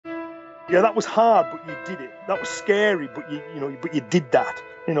Yeah, that was hard, but you did it. That was scary, but but you did that.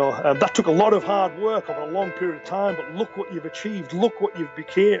 That took a lot of hard work over a long period of time. But look what you've achieved. Look what you've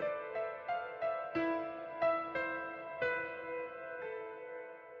became.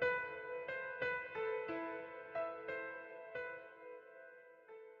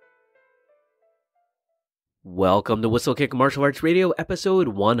 Welcome to Whistlekick Martial Arts Radio, episode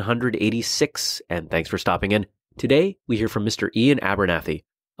 186, and thanks for stopping in. Today, we hear from Mr. Iain Abernethy,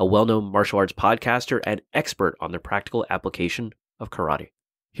 a well-known martial arts podcaster and expert on the practical application of karate.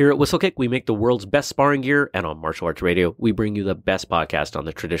 Here at Whistlekick, we make the world's best sparring gear, and on Martial Arts Radio, we bring you the best podcast on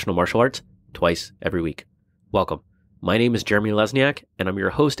the traditional martial arts twice every week. Welcome. My name is Jeremy Lesniak, and I'm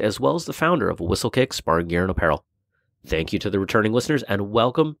your host as well as the founder of Whistlekick Sparring Gear and Apparel. Thank you to the returning listeners, and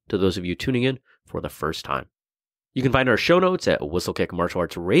welcome to those of you tuning in for the first time. You can find our show notes at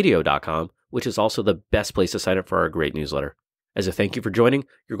whistlekickmartialartsradio.com, which is also the best place to sign up for our great newsletter. As a thank you for joining,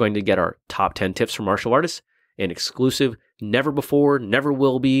 you're going to get our top 10 tips for martial artists, an exclusive, never before, never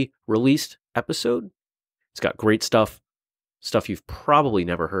will be released episode. It's got great stuff you've probably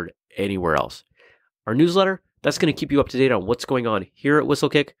never heard anywhere else. Our newsletter, that's going to keep you up to date on what's going on here at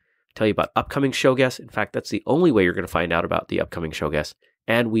Whistlekick, tell you about upcoming show guests. In fact, that's the only way you're going to find out about the upcoming show guests.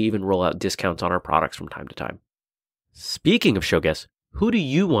 And we even roll out discounts on our products from time to time. Speaking of show guests, who do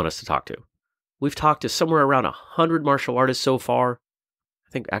you want us to talk to? We've talked to somewhere around 100 martial artists so far.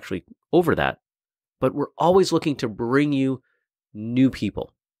 I think actually over that. But we're always looking to bring you new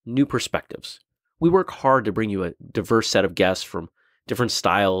people, new perspectives. We work hard to bring you a diverse set of guests from different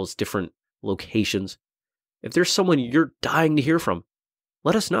styles, different locations. If there's someone you're dying to hear from,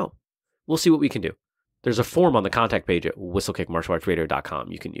 let us know. We'll see what we can do. There's a form on the contact page at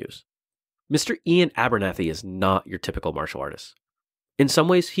whistlekickmartialartsradio.com you can use. Mr. Iain Abernethy is not your typical martial artist. In some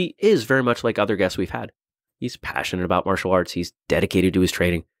ways, he is very much like other guests we've had. He's passionate about martial arts, he's dedicated to his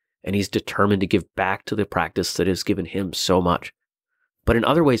training, and he's determined to give back to the practice that has given him so much. But in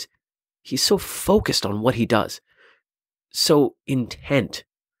other ways, he's so focused on what he does, so intent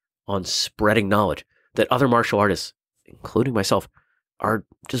on spreading knowledge that other martial artists, including myself, are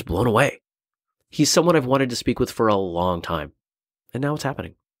just blown away. He's someone I've wanted to speak with for a long time, and now it's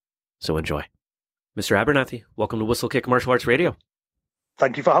happening. So enjoy. Mr. Abernethy, welcome to Whistlekick Martial Arts Radio.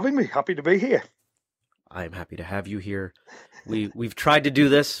 Thank you for having me. Happy to be here. I'm happy to have you here. We've tried to do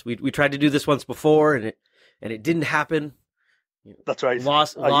this. We tried to do this once before, and it didn't happen. That's right.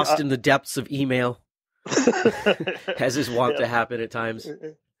 Lost in the depths of email, as is wont to happen at times.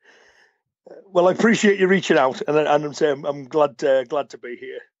 Well, I appreciate you reaching out, and I'm saying I'm glad to be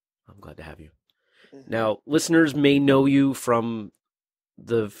here. I'm glad to have you. Now, listeners may know you from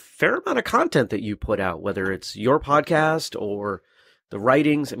the fair amount of content that you put out, whether it's your podcast or the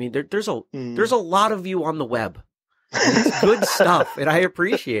writings. I mean, there's a lot of you on the web. And it's good stuff, and I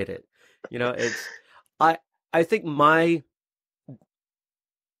appreciate it. I think my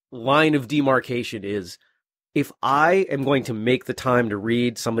line of demarcation is if I am going to make the time to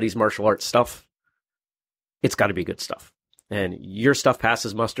read somebody's martial arts stuff, it's got to be good stuff. And your stuff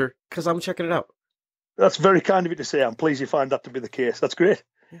passes muster because I'm checking it out. That's very kind of you to say. I'm pleased you find that to be the case. That's great.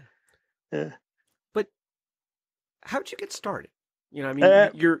 Yeah. But how did you get started?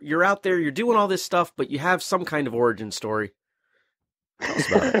 You're out there, you're doing all this stuff, but you have some kind of origin story. Tell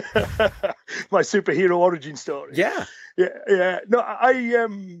us about it. My superhero origin story. Yeah. No,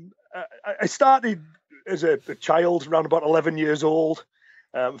 I started as a child, around about 11 years old.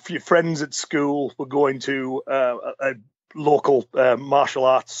 A few friends at school were going to a local martial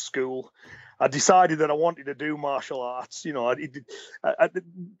arts school. I decided that I wanted to do martial arts.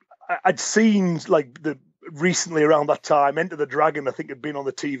 I'd seen recently around that time, Enter the Dragon, I think, had been on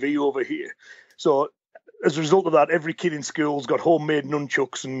the TV over here. So as a result of that, every kid in school's got homemade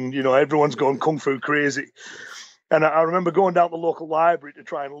nunchucks and, everyone's going kung fu crazy. And I remember going down to the local library to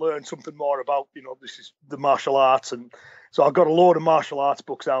try and learn something more about, this is the martial arts. And so I got a load of martial arts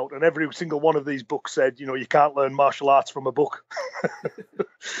books out, and every single one of these books said, you can't learn martial arts from a book.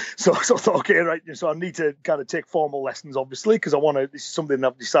 So I thought, okay, right. So I need to kind of take formal lessons, obviously, because this is something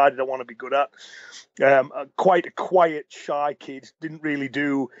I've decided I want to be good at. Quite a quiet, shy kid, didn't really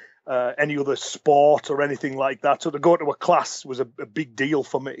do any other sport or anything like that. So to go to a class was a big deal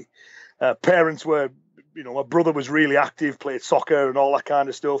for me. Parents were, my brother was really active, played soccer and all that kind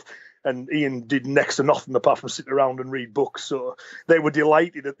of stuff. And Ian did next to nothing apart from sit around and read books. So they were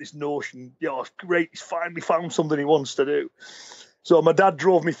delighted at this notion. It's great. He's finally found something he wants to do. So my dad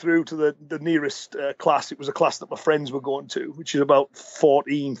drove me through to the nearest class. It was a class that my friends were going to, which is about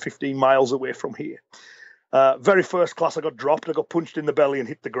 15 miles away from here. Very first class I got dropped. I got punched in the belly and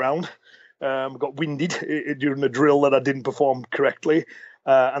hit the ground. Got winded during a drill that I didn't perform correctly.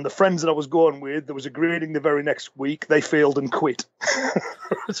 And the friends that I was going with, there was a grading the very next week. They failed and quit.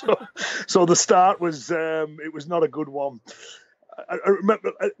 so the start was, it was not a good one. I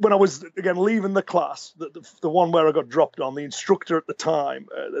remember when I was, again, leaving the class, the one where I got dropped on, the instructor at the time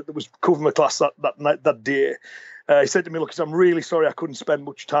that was covering my class that day, he said to me, look, I'm really sorry I couldn't spend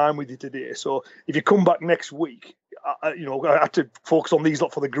much time with you today. So if you come back next week, I had to focus on these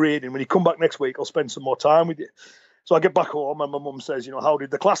lot for the grading. When you come back next week, I'll spend some more time with you. So I get back home and my mum says, how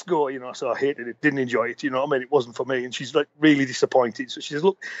did the class go? So I hated it, didn't enjoy it, it wasn't for me. And she's like really disappointed. So she says,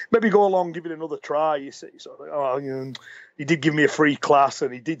 look, maybe go along, give it another try, you see. So I was like, he did give me a free class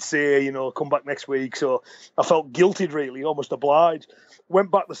and he did say, come back next week. So I felt guilted really, almost obliged. Went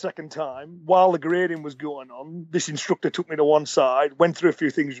back the second time. While the grading was going on, this instructor took me to one side, went through a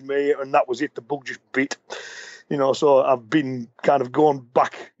few things with me, and that was it. The bug just bit. So I've been kind of going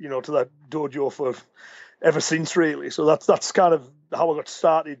back, to that dojo for ever since, really. So that's kind of how I got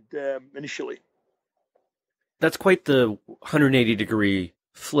started initially. That's quite the 180-degree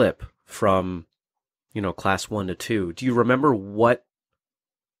flip from, class 1 to 2. Do you remember what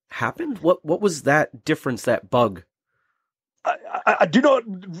happened? What was that difference, that bug? I do not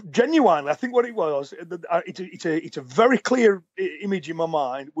genuinely. I think what it was, it's a very clear image in my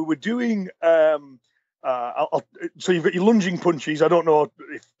mind. We were doing. So you've got your lunging punches. I don't know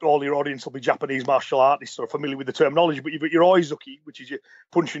if all your audience will be Japanese martial artists or familiar with the terminology, but you've got your oizuki, which is your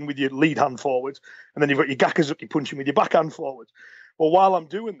punching with your lead hand forwards, and then you've got your gakuzuki, punching with your backhand forwards. Well, while I'm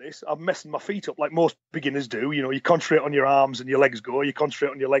doing this, I'm messing my feet up like most beginners do. You concentrate on your arms and your legs go. You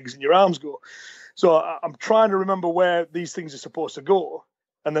concentrate on your legs and your arms go. So I'm trying to remember where these things are supposed to go.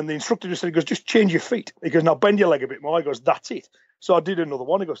 And then the instructor just said, he goes, just change your feet. He goes, now bend your leg a bit more. He goes, that's it. So I did another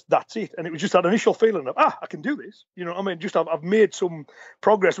one. He goes, that's it. And it was just that initial feeling of, I can do this. Just I've made some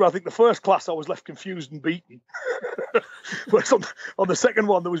progress. Where I think the first class I was left confused and beaten. But on the second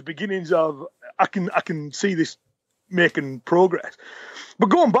one, there was beginnings of, I can see this making progress. But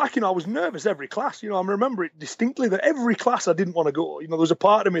going back, I was nervous every class. I remember it distinctly that every class I didn't want to go. There was a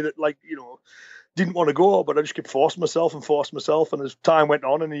part of me that didn't want to go, but I just kept forcing myself. And as time went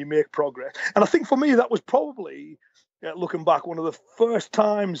on and you make progress. And I think for me, that was probably, looking back, one of the first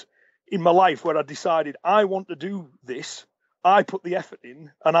times in my life where I decided I want to do this. I put the effort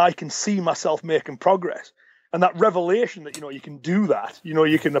in and I can see myself making progress. And that revelation that, you can do that,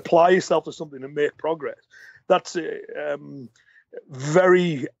 you can apply yourself to something and make progress. That's a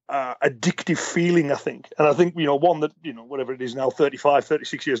very addictive feeling, I think. And I think, one that, whatever it is now, 35,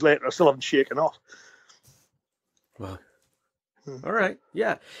 36 years later, I still haven't shaken off. Wow. All right.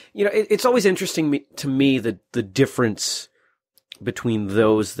 Yeah. It's always interesting to me the difference between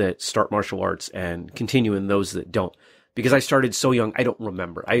those that start martial arts and continue and those that don't. Because I started so young, I don't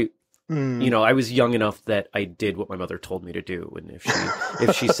remember. I was young enough that I did what my mother told me to do. And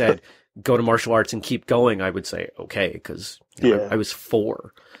if she said, go to martial arts and keep going, I would say, okay, because I was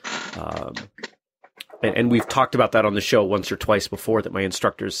 4. And we've talked about that on the show once or twice before, that my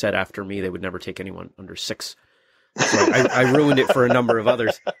instructors said after me they would never take anyone under 6. So I ruined it for a number of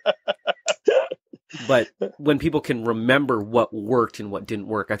others. But when people can remember what worked and what didn't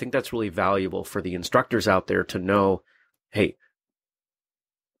work, I think that's really valuable for the instructors out there to know, hey,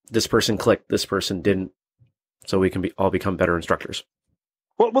 this person clicked, this person didn't, so we can all become better instructors.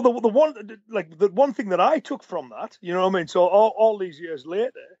 Well, the one thing that I took from that, so all these years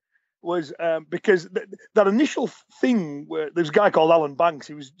later was because that initial thing where there's a guy called Alan Banks.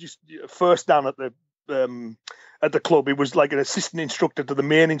 He was just first down at the club. He was like an assistant instructor to the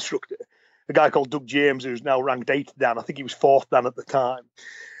main instructor, a guy called Doug James, who's now ranked 8th dan. I think he was 4th dan at the time.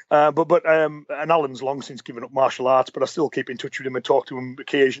 And Alan's long since given up martial arts, but I still keep in touch with him and talk to him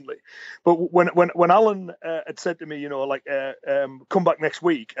occasionally. But when Alan had said to me, come back next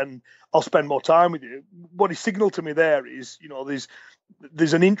week and I'll spend more time with you, what he signaled to me there is,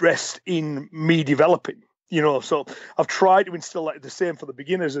 there's an interest in me developing. So I've tried to instill that the same for the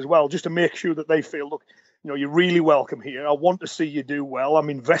beginners as well, just to make sure that they feel, look, you're really welcome here. I want to see you do well. I'm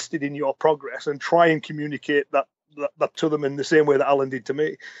invested in your progress, and try and communicate that to them in the same way that Alan did to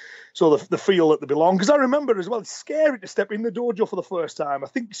me. So the feel that they belong. Because I remember as well, it's scary to step in the dojo for the first time. I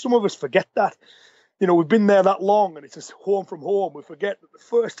think some of us forget that. We've been there that long and it's a home from home. We forget that the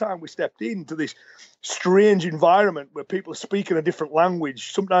first time we stepped into this strange environment where people are speaking a different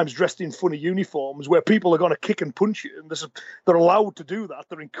language, sometimes dressed in funny uniforms, where people are going to kick and punch you, and they're allowed to do that.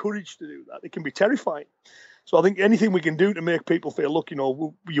 They're encouraged to do that. It can be terrifying. So I think anything we can do to make people feel, look,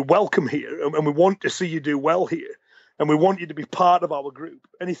 you're welcome here, and we want to see you do well here, and we want you to be part of our group.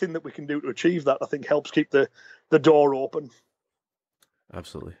 Anything that we can do to achieve that, I think, helps keep the door open.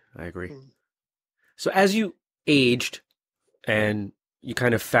 Absolutely. I agree. So as you aged and you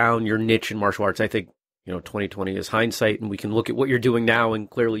kind of found your niche in martial arts. I think, 2020 is hindsight, and we can look at what you're doing now, and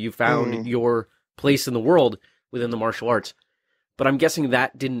clearly you found your place in the world within the martial arts. But I'm guessing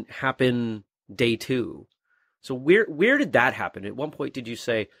that didn't happen day two. So where did that happen? At one point, did you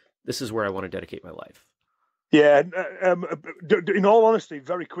say, this is where I want to dedicate my life? Yeah, in all honesty,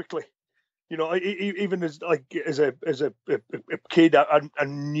 very quickly. Even as a kid, I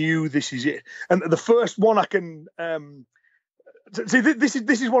knew this is it. And the first one I can see. This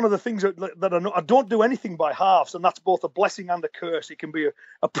is one of the things that I don't do anything by halves, and that's both a blessing and a curse. It can be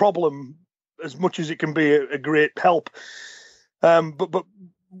a problem as much as it can be a great help. But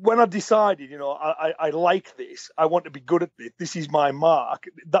when I decided, I like this, I want to be good at this, this is my mark,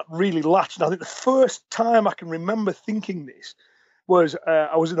 that really latched. And I think the first time I can remember thinking this was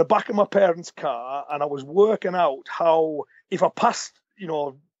I was in the back of my parents' car, and I was working out how, if I passed,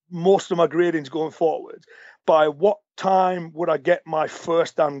 most of my gradings going forward, by what time would I get my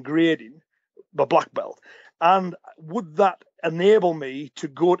first dan grading, my black belt, and would that enable me to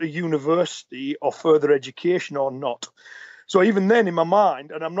go to university or further education or not? So even then, in my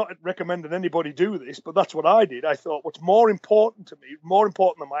mind, and I'm not recommending anybody do this, but that's what I did. I thought what's more important to me, more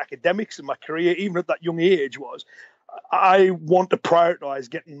important than my academics and my career, even at that young age, was I want to prioritize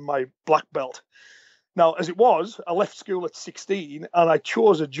getting my black belt. Now, as it was, I left school at 16 and I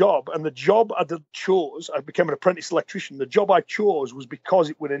chose a job. And the job I chose, I became an apprentice electrician. The job I chose was because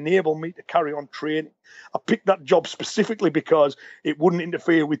it would enable me to carry on training. I picked that job specifically because it wouldn't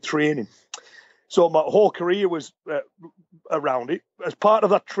interfere with training. So my whole career was around it. As part of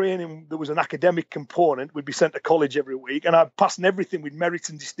that training, there was an academic component. We'd be sent to college every week, and I'd pass everything with merits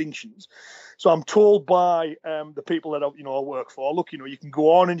and distinctions. So I'm told by the people that I work for, look, you can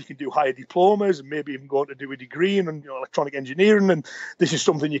go on and you can do higher diplomas and maybe even go on to do a degree in electronic engineering, and this is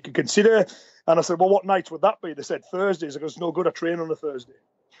something you can consider. And I said, well, what nights would that be? They said Thursdays. I go, it's no good. I train on a Thursday.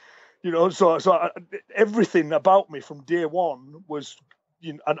 Everything about me from day one was.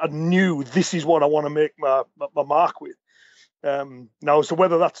 I knew this is what I want to make my mark with. Now, so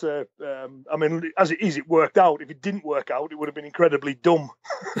whether that's as it is, it worked out. If it didn't work out, it would have been incredibly dumb.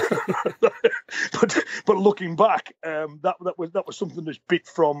 but looking back, that was something that's bit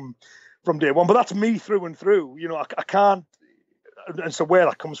from day one. But that's me through and through. I can't. And so where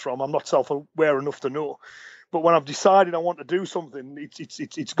that comes from, I'm not self-aware enough to know. But when I've decided I want to do something,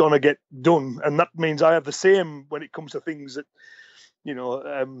 it's going to get done, and that means I have the same when it comes to things that.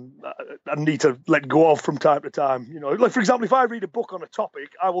 I need to let go of from time to time. Like, for example, if I read a book on a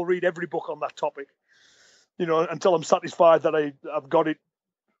topic, I will read every book on that topic, until I'm satisfied that I've got it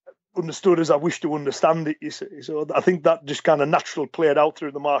understood as I wish to understand it, you see. So I think that just kind of naturally played out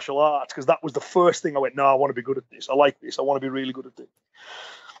through the martial arts, because that was the first thing I went, no, I want to be good at this. I like this. I want to be really good at this.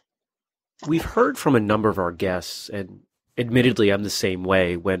 We've heard from a number of our guests, and admittedly, I'm the same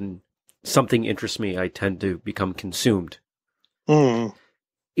way. When something interests me, I tend to become consumed.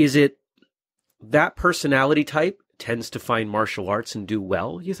 Is it that personality type tends to find martial arts and do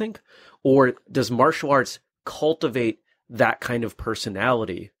well, you think? Or does martial arts cultivate that kind of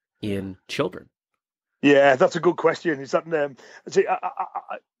personality in children? Yeah, that's a good question. Is that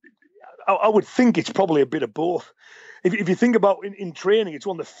I would think it's probably a bit of both. If you think about in training, it's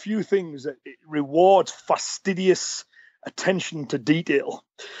one of the few things that it rewards fastidious attention to detail.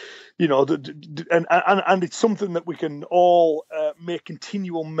 And it's something that we can all make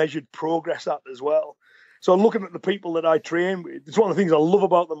continual measured progress at as well. So looking at the people that I train with, it's one of the things I love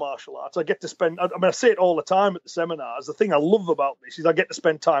about the martial arts. I get to spend, I say it all the time at the seminars, the thing I love about this is I get to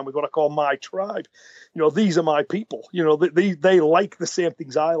spend time with what I call my tribe. These are my people. They like the same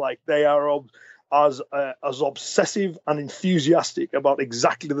things I like. They are as obsessive and enthusiastic about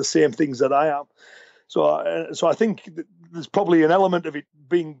exactly the same things that I am. So I think there's probably an element of it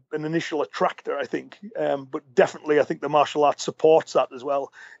being an initial attractor, I think. But definitely I think the martial arts supports that as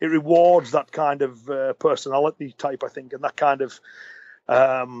well. It rewards that kind of personality type, I think, and that kind of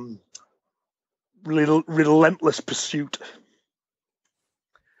relentless pursuit.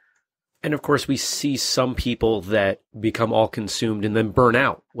 And of course, we see some people that become all consumed and then burn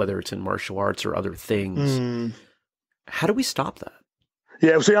out, whether it's in martial arts or other things. How do we stop that?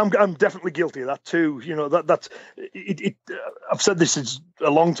 Yeah, see, I'm definitely guilty of that too. That's it. I've said this is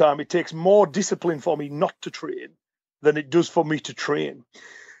a long time. It takes more discipline for me not to train than it does for me to train.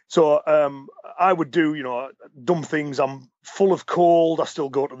 So I would do, dumb things. I'm full of cold. I still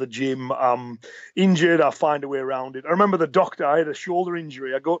go to the gym. I'm injured. I find a way around it. I remember the doctor. I had a shoulder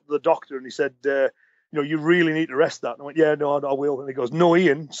injury. I go to the doctor and he said, you really need to rest that. And I went, yeah, no, I will. And he goes, no,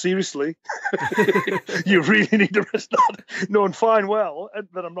 Ian, seriously, you really need to rest that, knowing fine well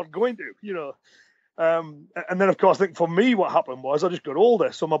that I'm not going to, And then, of course, I think for me, what happened was I just got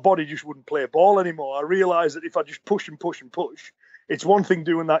older, so my body just wouldn't play ball anymore. I realised that if I just push and push and push, it's one thing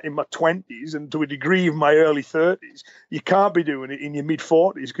doing that in my 20s and to a degree in my early 30s. You can't be doing it in your mid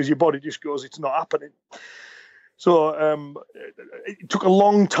 40s because your body just goes, it's not happening. So it took a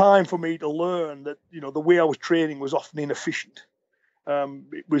long time for me to learn that, the way I was training was often inefficient.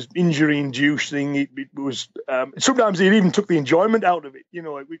 It was injury inducing. It was sometimes it even took the enjoyment out of it.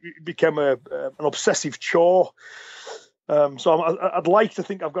 It became an obsessive chore. So I'd like to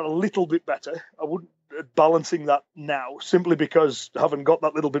think I've got a little bit better. I wouldn't balancing that now simply because having got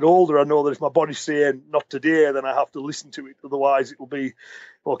that little bit older, I know that if my body's saying not today, then I have to listen to it. Otherwise, it will be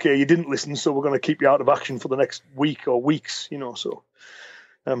okay. You didn't listen, so we're going to keep you out of action for the next week or weeks. So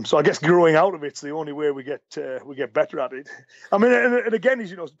I guess growing out of it's the only way we get better at it. I mean, and again,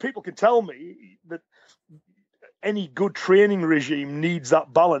 people can tell me that any good training regime needs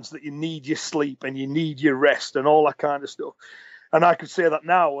that balance, that you need your sleep and you need your rest and all that kind of stuff. And I could say that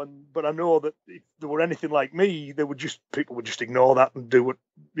now, but I know that if there were anything like me, people would just ignore that and do what,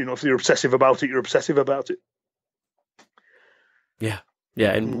 if you're obsessive about it, you're obsessive about it. Yeah.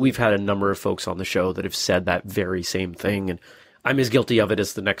 Yeah. And we've had a number of folks on the show that have said that very same thing. And I'm as guilty of it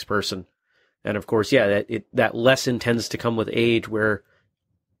as the next person. And of course, that lesson tends to come with age where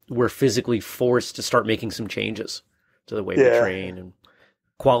we're physically forced to start making some changes to the way we train and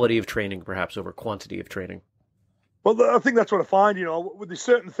quality of training, perhaps over quantity of training. Well, I think that's what I find, with the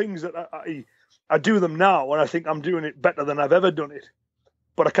certain things that I do them now, and I think I'm doing it better than I've ever done it,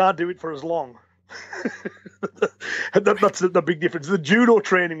 but I can't do it for as long. That's the big difference. The judo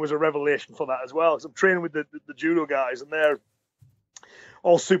training was a revelation for that as well. So I'm training with the judo guys, and they're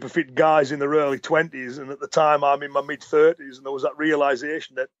all super fit guys in their early 20s, and at the time I'm in my mid 30s, and there was that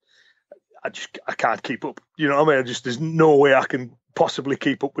realization that I can't keep up. There's no way I can possibly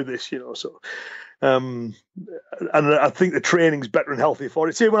keep up with this. So. And I think the training's better and healthier for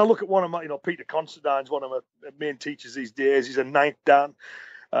it. See, when I look at one of my, Peter Considine's one of my main teachers these days. He's a ninth dan,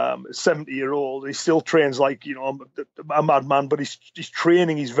 70-year-old. He still trains like, a madman, but his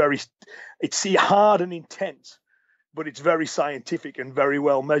training is it's hard and intense, but it's very scientific and very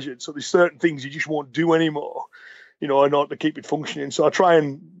well measured. So there's certain things you just won't do anymore, in order to keep it functioning. So I try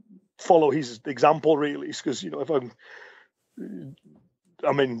and follow his example, really, because,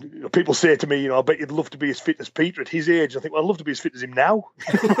 people say to me, I bet you'd love to be as fit as Peter at his age. I think, well, I'd love to be as fit as him now.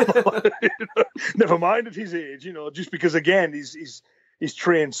 Never mind at his age, just because, again, he's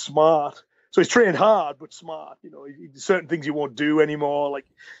trained smart. So he's trained hard, but smart. Certain things he won't do anymore, like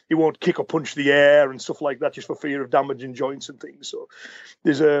he won't kick or punch the air and stuff like that, just for fear of damaging joints and things. So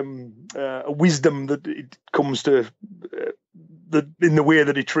there's a wisdom that it comes to in the way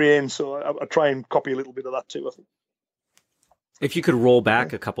that he trains. So I try and copy a little bit of that too, I think. If you could roll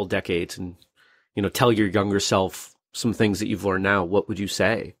back a couple decades and, tell your younger self some things that you've learned now, what would you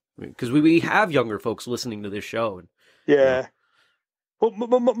say? Because we have younger folks listening to this show. Yeah. But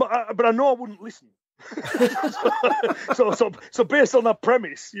I know I wouldn't listen. so based on that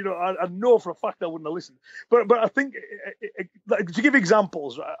premise, I know for a fact I wouldn't have listened. But I think, to give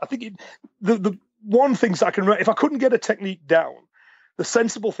examples, I think the one thing that I can, if I couldn't get a technique down, the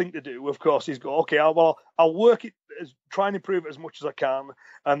sensible thing to do, of course, is go, okay, I'll work it, try and improve it as much as I can,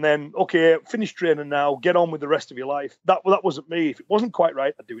 and then, okay, finish training now, get on with the rest of your life. That wasn't me. If it wasn't quite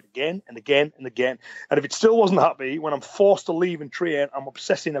right, I'd do it again and again and again. And if it still wasn't happy, when I'm forced to leave and train, I'm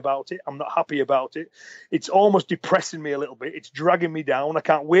obsessing about it. I'm not happy about it. It's almost depressing me a little bit. It's dragging me down. I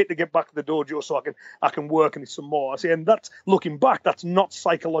can't wait to get back to the dojo so I can work on it some more. I see, and that's, looking back, that's not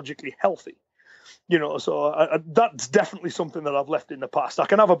psychologically healthy. So that's definitely something that I've left in the past. I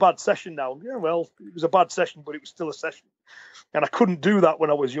can have a bad session now. Yeah, well, it was a bad session, but it was still a session. And I couldn't do that when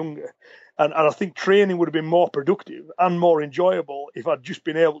I was younger. And I think training would have been more productive and more enjoyable if I'd just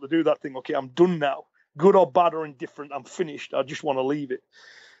been able to do that thing. Okay, I'm done now. Good or bad or indifferent, I'm finished. I just want to leave it.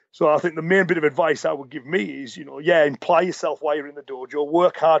 So I think the main bit of advice I would give me is, imply yourself while you're in the dojo,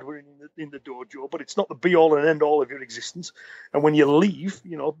 work hard when in the dojo, but it's not the be-all and end-all of your existence. And when you leave,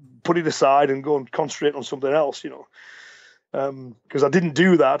 put it aside and go and concentrate on something else, because I didn't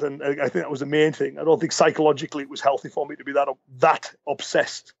do that, and I think that was the main thing. I don't think psychologically it was healthy for me to be that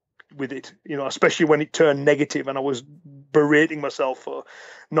obsessed with it, especially when it turned negative and I was berating myself for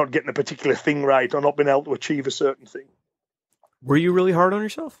not getting a particular thing right or not being able to achieve a certain thing. Were you really hard on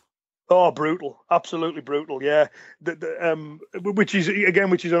yourself? Oh, brutal. Absolutely brutal. Yeah. Which is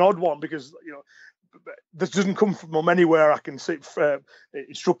an odd one because, this doesn't come from anywhere I can see.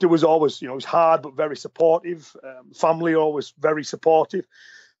 Instructor was always, was hard, but very supportive. Family always very supportive.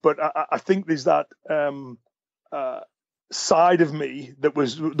 But I think there's that side of me that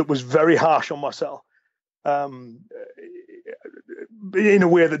was very harsh on myself, in a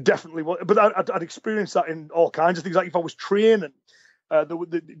way that definitely was. But I'd experienced that in all kinds of things. Like if I was training,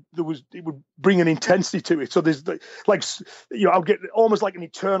 it would bring an intensity to it. So there's I'd get almost like an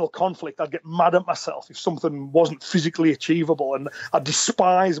internal conflict. I'd get mad at myself if something wasn't physically achievable, and I'd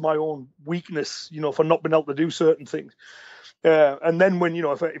despise my own weakness, for not being able to do certain things. And then when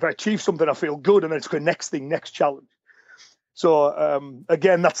if I achieve something, I feel good, and then it's the next challenge. So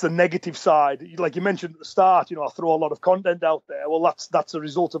again, that's the negative side. Like you mentioned at the start, I throw a lot of content out there. Well, that's a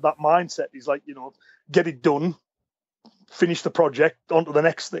result of that mindset. Is like, get it done, finish the project, on to the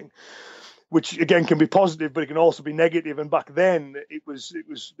next thing, which again can be positive, but it can also be negative. And back then it was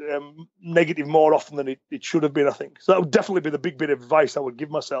negative more often than it should have been, I think. So that would definitely be the big bit of advice I would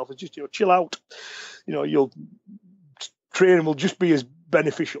give myself, is just, chill out. Training will just be as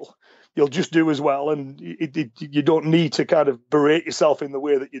beneficial. You'll just do as well, and you don't need to kind of berate yourself in the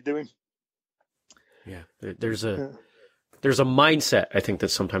way that you're doing. Yeah, there's a mindset, I think, that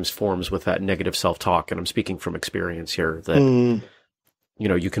sometimes forms with that negative self-talk, and I'm speaking from experience here, that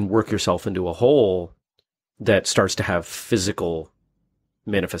you can work yourself into a hole that starts to have physical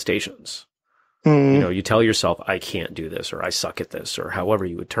manifestations. You tell yourself, I can't do this, or I suck at this, or however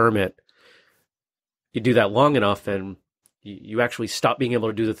you would term it. You do that long enough, and you actually stop being able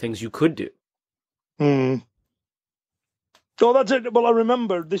to do the things you could do. So that's it. Well, I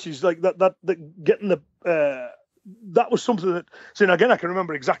remember this is like that getting the that was something that. So again, I can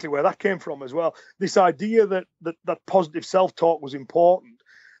remember exactly where that came from as well. This idea that positive self-talk was important.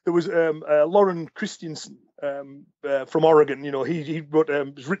 There was Lauren Christensen from Oregon. He wrote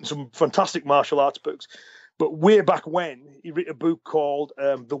has written some fantastic martial arts books. But way back when, he wrote a book called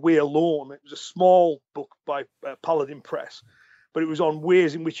The Way Alone. It was a small book by Paladin Press, but it was on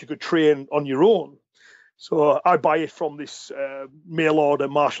ways in which you could train on your own. So I buy it from this mail order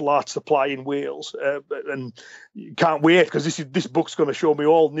martial arts supply in Wales, and can't wait, because this book's going to show me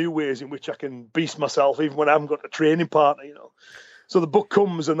all new ways in which I can beast myself, even when I haven't got a training partner. So the book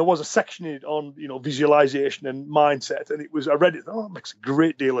comes, and there was a section in it on visualization and mindset, and I read it. Oh, it makes a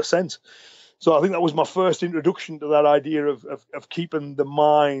great deal of sense. So I think that was my first introduction to that idea of keeping the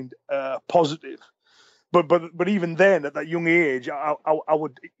mind positive. But even then, at that young age, I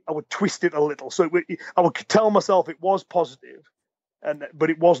would twist it a little. So I would tell myself it was positive, but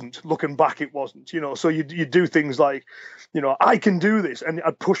it wasn't. Looking back, it wasn't. So you do things like, I can do this, and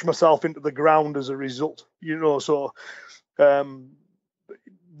I'd push myself into the ground as a result. So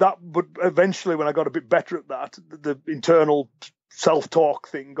that. But eventually, when I got a bit better at that, the internal self-talk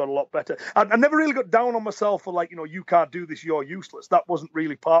thing got a lot better. I never really got down on myself for you can't do this, you're useless. That wasn't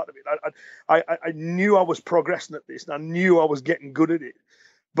really part of it. I knew I was progressing at this, and I knew I was getting good at it,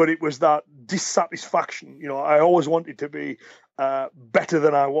 but it was that dissatisfaction. I always wanted to be better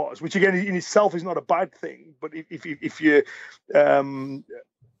than I was, which again in itself is not a bad thing, but if you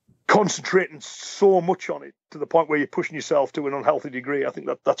concentrating so much on it to the point where you're pushing yourself to an unhealthy degree, I think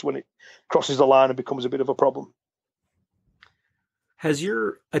that's when it crosses the line and becomes a bit of a problem. Has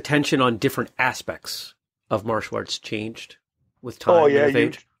your attention on different aspects of martial arts changed with time? Oh, yeah, and with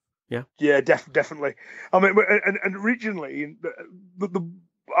age? Yeah, definitely. I mean, and originally,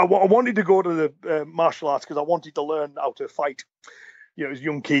 I wanted to go to the martial arts because I wanted to learn how to fight. As a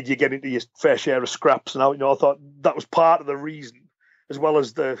young kid, you get into your fair share of scraps, and I thought that was part of the reason, as well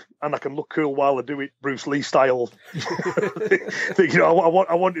as and I can look cool while I do it, Bruce Lee style. I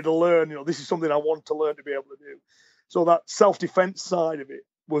wanted to learn. This is something I want to learn to be able to do. So that self-defense side of it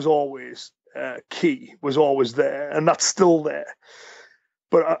was always key, was always there, and that's still there.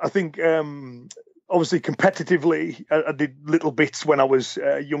 But I think, obviously, competitively, I did little bits when I was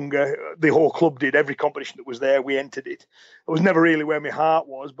younger. The whole club did. Every competition that was there, we entered it. It was never really where my heart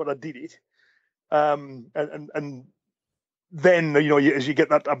was, but I did it. And then, as you get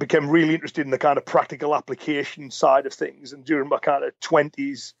that, I became really interested in the kind of practical application side of things. And during my kind of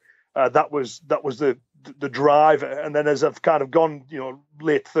 20s, that was the driver. And then as I've kind of gone,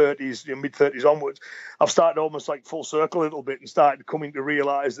 late 30s, mid 30s onwards, I've started almost like full circle a little bit and started coming to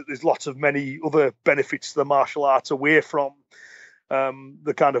realize that there's many other benefits to the martial arts away from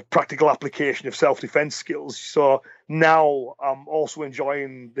the kind of practical application of self-defense skills. So now I'm also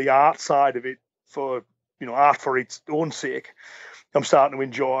enjoying the art side of it for, art for its own sake. I'm starting to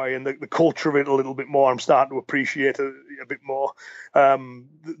enjoy, and the culture of it a little bit more. I'm starting to appreciate it a bit more.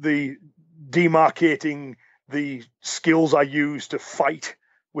 The demarcating the skills I use to fight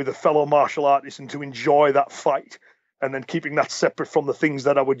with a fellow martial artist and to enjoy that fight, and then keeping that separate from the things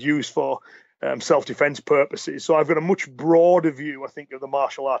that I would use for self-defense purposes. So I've got a much broader view, I think, of the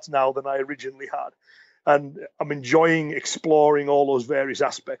martial arts now than I originally had. And I'm enjoying exploring all those various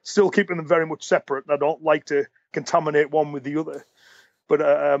aspects, still keeping them very much separate. And I don't like to contaminate one with the other. But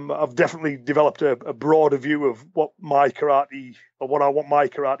I've definitely developed a broader view of what my karate, or what I want my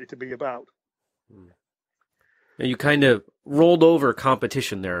karate to be about. Now you kind of rolled over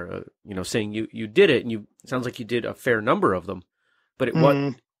competition there, saying you did it, and it sounds like you did a fair number of them. But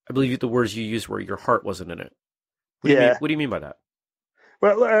I believe the words you used were your heart wasn't in it. What do you mean by that?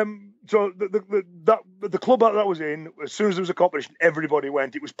 Well, so the club that I was in, as soon as there was a competition, everybody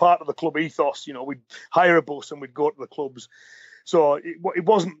went. It was part of the club ethos. We'd hire a bus and we'd go to the clubs. So it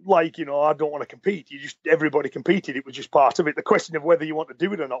wasn't like, I don't want to compete. Everybody competed. It was just part of it. The question of whether you want to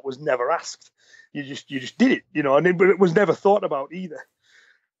do it or not was never asked. You just did it, but it was never thought about either.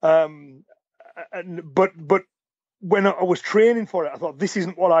 But when I was training for it, I thought, this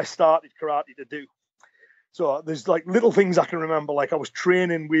isn't what I started karate to do. So there's like little things I can remember. Like I was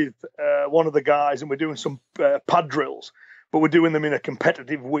training with one of the guys, and we're doing some pad drills, but we're doing them in a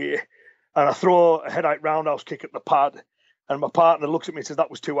competitive way. And I throw a head-out roundhouse kick at the pad, and my partner looks at me and says, that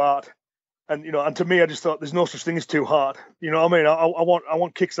was too hard. And, and to me, I just thought there's no such thing as too hard. You know what I mean? I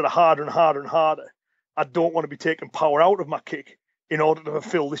want kicks that are harder and harder and harder. I don't want to be taking power out of my kick in order to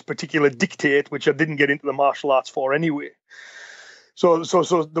fulfill this particular dictate, which I didn't get into the martial arts for anyway. So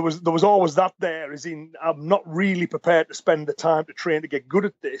there was always that there, as in, I'm not really prepared to spend the time to train to get good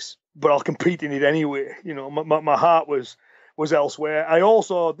at this, but I'll compete in it anyway. My heart was elsewhere. I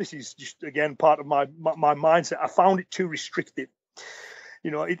also, this is just again part of my mindset, I found it too restrictive.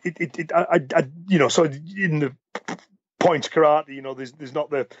 So in the points karate, there's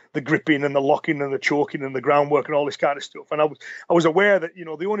not the gripping and the locking and the choking and the groundwork and all this kind of stuff. And I was aware that,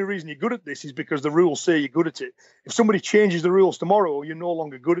 the only reason you're good at this is because the rules say you're good at it. If somebody changes the rules tomorrow, you're no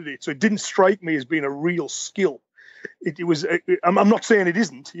longer good at it. So it didn't strike me as being a real skill. I'm not saying it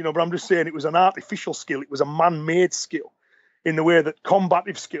isn't, but I'm just saying it was an artificial skill. It was a man-made skill in the way that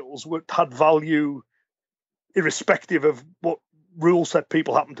combative skills had value irrespective of what rule set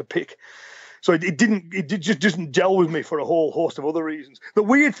people happen to pick. So it just didn't gel with me for a whole host of other reasons. The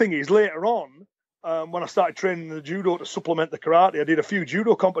weird thing is, later on, when I started training the judo to supplement the karate, I did a few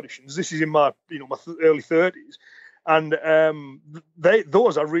judo competitions. This is in my early 30s, and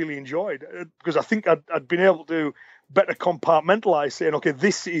those I really enjoyed, because I think I'd been able to better compartmentalize, saying, okay,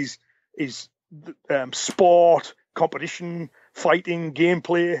 this is sport, competition, fighting,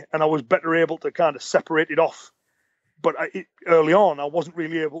 gameplay, and I was better able to kind of separate it off. But early on, I wasn't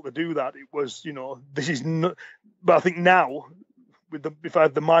really able to do that. It was, this is not. But I think now, if I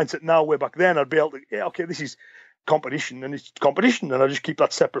had the mindset now, way back then, I'd be able to, this is competition, and it's competition, and I just keep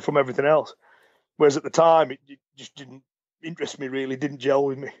that separate from everything else. Whereas at the time, it just didn't interest me really, didn't gel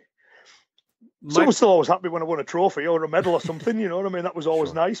with me. So I was still always happy when I won a trophy or a medal or something, you know what I mean? That was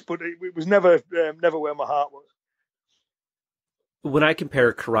always nice, but it was never where my heart was. When I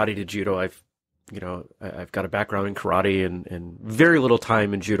compare karate to judo, I've got a background in karate and very little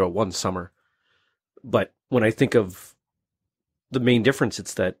time in judo, one summer. But when I think of the main difference,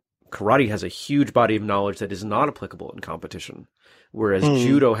 it's that karate has a huge body of knowledge that is not applicable in competition, whereas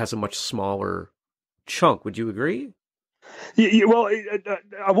judo has a much smaller chunk. Would you agree? Yeah, well,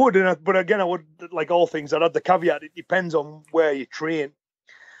 I would, but again, I would, like all things, I'd add the caveat, it depends on where you train.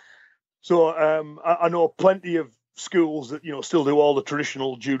 So I know plenty of schools that still do all the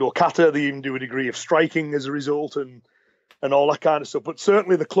traditional judo kata. They even do a degree of striking as a result, and all that kind of stuff. But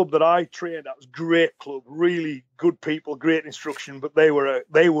certainly the club that I trained at was a great club, really good people, great instruction. But they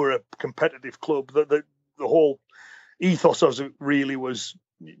were a competitive club. The whole ethos of it really was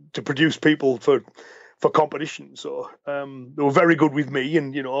to produce people for competition. So they were very good with me,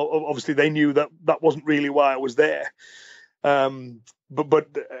 and obviously they knew that wasn't really why I was there.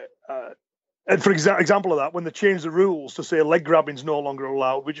 And for example of that, when they changed the rules to say leg grabbing's no longer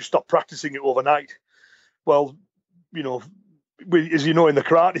allowed, we just stopped practicing it overnight. Well, as you know, in the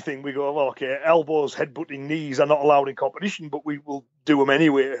karate thing, we go, well, okay, elbows, headbutting, knees are not allowed in competition, but we will do them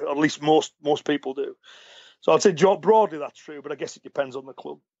anyway. Or at least most people do. So I'd say broadly that's true, but I guess it depends on the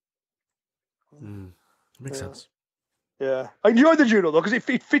club. Makes sense. Yeah, I enjoyed the judo though because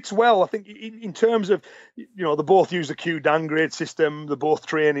it fits well. I think in terms of they both use the Kyudan grade system. They both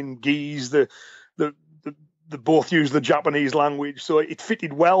train in gis. They both use the Japanese language, so it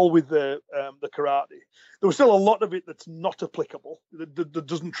fitted well with the karate. There was still a lot of it that's not applicable. That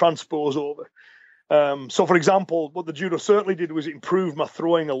doesn't transpose over. So, for example, what the judo certainly did was improve my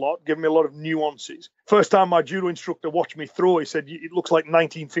throwing a lot, give me a lot of nuances. First time my judo instructor watched me throw, he said, "It looks like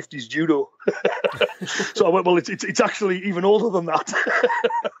 1950s judo." So I went, "Well, it's actually even older than that."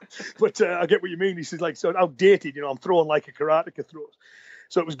 But I get what you mean. He says, like, so outdated. I'm throwing like a karateka throws.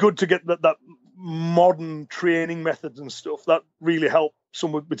 So it was good to get that modern training methods and stuff. That really helped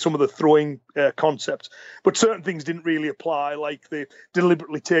with some of the throwing concepts. But certain things didn't really apply, like the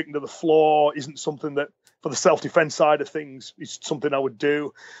deliberately taking to the floor isn't something that, for the self-defense side of things, is something I would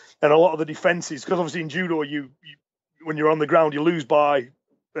do. And a lot of the defenses, because obviously in judo, you when you're on the ground, you lose by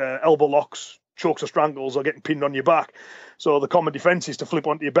elbow locks, chokes or strangles, or getting pinned on your back. So the common defense is to flip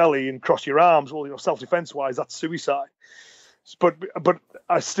onto your belly and cross your arms. Well, self-defense wise, that's suicide. But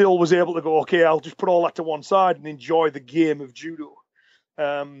I still was able to go, okay, I'll just put all that to one side and enjoy the game of judo.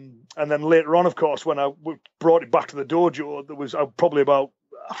 And then later on, of course, when I brought it back to the dojo, there was probably about,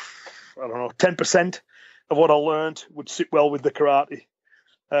 10% of what I learned would sit well with the karate.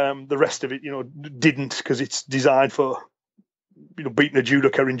 The rest of it, didn't, because it's designed for, beating a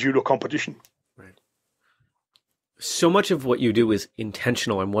judoka in judo competition. Right. So much of what you do is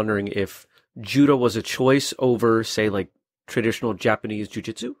intentional. I'm wondering if judo was a choice over, say, like traditional Japanese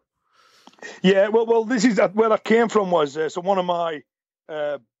jiu-jitsu? Yeah, well, this is where that came from. Was so one of my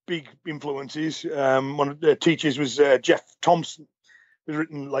big influences, one of the teachers was Jeff Thompson, who's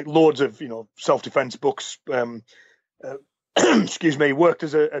written like loads of self-defense books. Excuse me, worked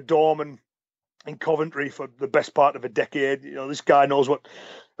as a doorman in Coventry for the best part of a decade. This guy knows what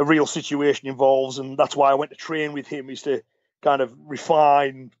a real situation involves, and that's why I went to train with him, is to kind of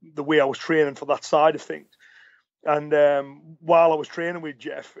refine the way I was training for that side of things. And while I was training with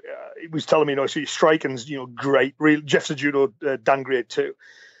Jeff, he was telling me, so your striking's, great. Jeff's a judo Dan grade 2. He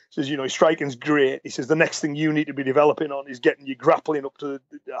says, his striking's great. He says, the next thing you need to be developing on is getting your grappling up to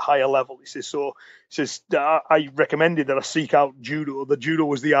a higher level. He says, I recommended that I seek out judo. The judo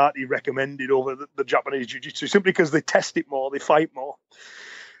was the art he recommended over the Japanese jiu-jitsu, simply because they test it more, they fight more.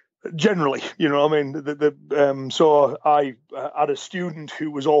 Generally, so I had a student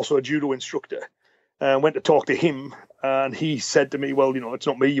who was also a judo instructor. Went to talk to him, and he said to me, well, it's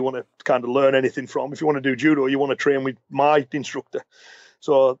not me you want to kind of learn anything from. If you want to do judo, you want to train with my instructor.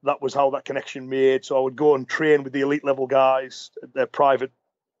 So that was how that connection made. So I would go and train with the elite level guys at their private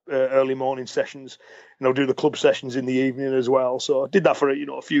early morning sessions, do the club sessions in the evening as well. So I did that for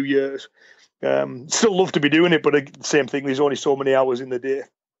a few years. Still love to be doing it, but same thing, there's only so many hours in the day.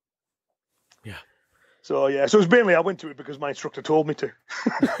 Yeah. So it was mainly I went to it because my instructor told me to.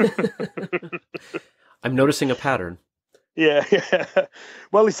 I'm noticing a pattern. Yeah.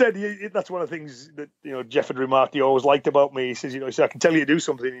 Well, he said that's one of the things that Jeff had remarked he always liked about me. He says, I can tell you to do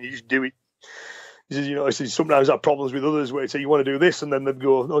something and you just do it. He says, sometimes I have problems with others where he say you want to do this, and then they'd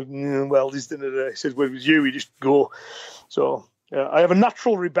go, well, this didn't. He says, well, it was you just go. So I have a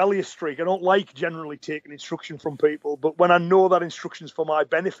natural rebellious streak. I don't like generally taking instruction from people, but when I know that instruction's for my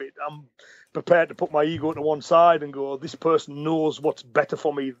benefit, I'm prepared to put my ego to one side and go, this person knows what's better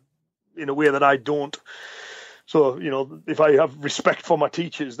for me in a way that I don't. So, if I have respect for my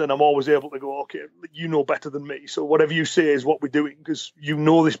teachers, then I'm always able to go, okay, you know better than me. So whatever you say is what we're doing, because you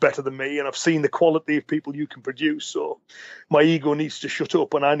know this better than me, and I've seen the quality of people you can produce. So my ego needs to shut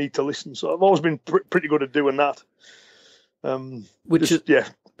up and I need to listen. So I've always been pretty good at doing that.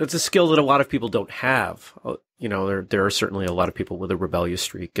 That's a skill that a lot of people don't have. There are certainly a lot of people with a rebellious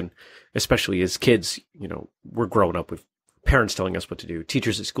streak, and especially as kids, we're growing up with parents telling us what to do,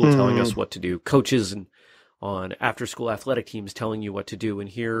 teachers at school telling us what to do, coaches and on after-school athletic teams telling you what to do. And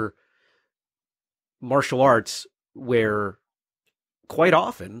here, martial arts, where quite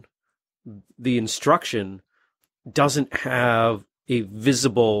often the instruction doesn't have a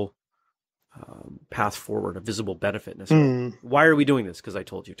visible path forward, a visible benefit necessarily. Why are we doing this? Because I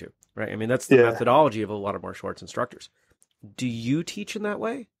told you to, right? I mean, that's the methodology of a lot of martial arts instructors. Do you teach in that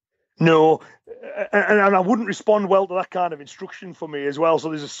way? No, and I wouldn't respond well to that kind of instruction for me as well. So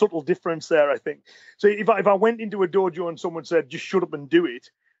there's a subtle difference there, I think. So if I went into a dojo and someone said, just shut up and do it,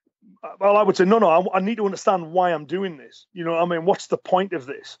 well, I would say, no, I need to understand why I'm doing this. What's the point of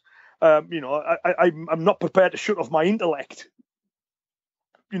this? I'm not prepared to shut off my intellect,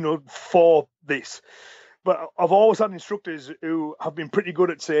 for this. But I've always had instructors who have been pretty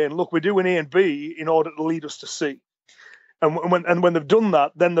good at saying, look, we're doing A and B in order to lead us to C. And when they've done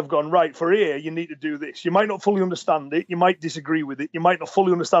that, then they've gone, right, for A, you need to do this. You might not fully understand it. You might disagree with it. You might not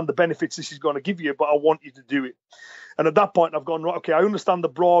fully understand the benefits this is going to give you, but I want you to do it. And at that point, I've gone, right, okay, I understand the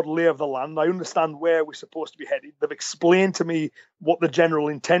broad lay of the land. I understand where we're supposed to be headed. They've explained to me what the general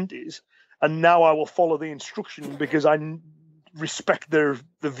intent is. And now I will follow the instruction because I respect the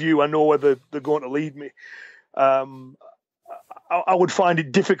view. I know where they're going to lead me. I would find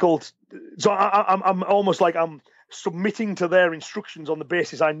it difficult. So I'm almost like I'm submitting to their instructions on the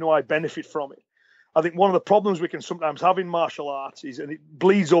basis I know I benefit from it. I think one of the problems we can sometimes have in martial arts is, and it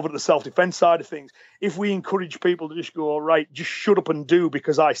bleeds over to the self-defense side of things, if we encourage people to just go, right, just shut up and do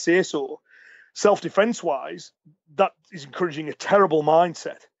because I say so, self-defense wise, that is encouraging a terrible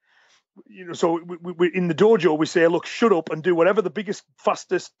mindset. So we in the dojo, we say, look, shut up and do whatever the biggest,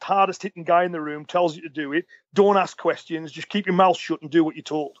 fastest, hardest hitting guy in the room tells you to do it. Don't ask questions. Just keep your mouth shut and do what you're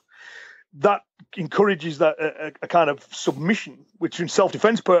told. That encourages that a kind of submission, which in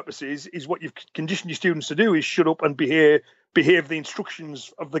self-defense purposes is what you've conditioned your students to do, is shut up and behave the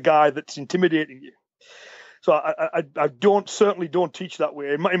instructions of the guy that's intimidating you. So I certainly don't teach that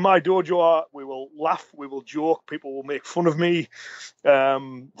way. In my dojo, we will laugh, we will joke, people will make fun of me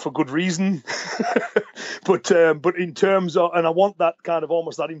for good reason. but in terms of, and I want that kind of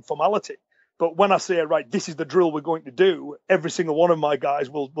almost that informality. But when I say, right, this is the drill we're going to do, every single one of my guys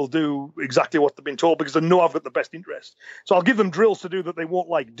will do exactly what they've been told because they know I've got the best interest. So I'll give them drills to do that they won't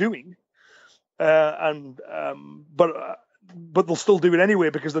like doing, but they'll still do it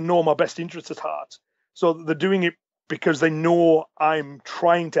anyway because they know my best interests at heart. So they're doing it because they know I'm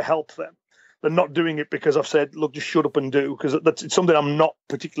trying to help them. They're not doing it because I've said, look, just shut up and do, because it's something I'm not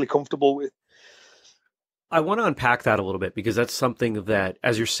particularly comfortable with. I want to unpack that a little bit because that's something that,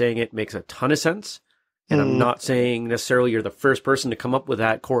 as you're saying it, makes a ton of sense. And I'm not saying necessarily you're the first person to come up with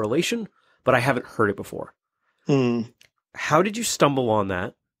that correlation, but I haven't heard it before. How did you stumble on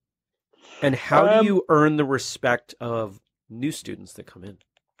that? And how do you earn the respect of new students that come in?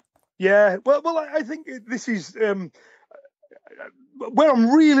 Yeah, well, I think this is where I'm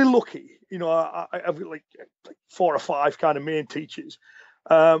really lucky. I've got like 4 or 5 kind of main teachers.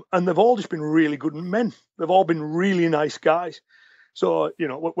 And they've all just been really good men. They've all been really nice guys. So,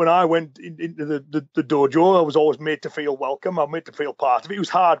 when I went into the dojo, I was always made to feel welcome. I was made to feel part of it. It was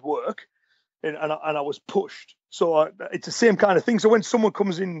hard work, and I was pushed. So it's the same kind of thing. So when someone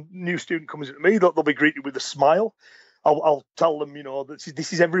new student comes into me, they'll be greeted with a smile. I'll tell them, that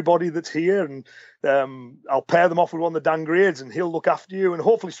this is everybody that's here, and I'll pair them off with one of the Dan grades, and he'll look after you. And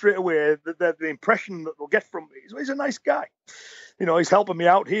hopefully straight away, the impression that they'll get from me is he's a nice guy. He's helping me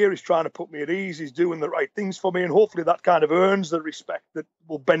out here. He's trying to put me at ease. He's doing the right things for me. And hopefully that kind of earns the respect that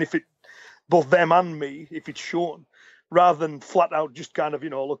will benefit both them and me if it's shown, rather than flat out just kind of,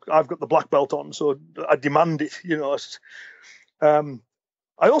 look, I've got the black belt on, so I demand it,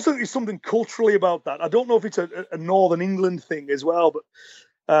 I also think there's something culturally about that. I don't know if it's a Northern England thing as well, but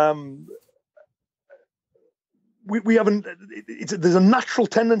we haven't. There's a natural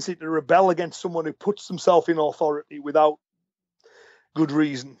tendency to rebel against someone who puts themselves in authority without good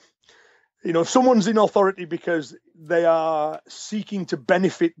reason. If someone's in authority because they are seeking to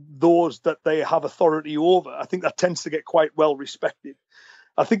benefit those that they have authority over, I think that tends to get quite well respected.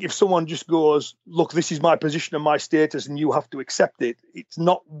 I think if someone just goes, look, this is my position and my status and you have to accept it, it's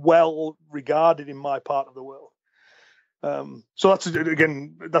not well regarded in my part of the world. So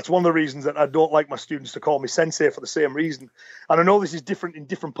that's one of the reasons that I don't like my students to call me sensei, for the same reason. And I know this is different in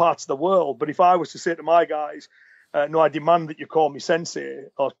different parts of the world, but if I was to say to my guys, no, I demand that you call me sensei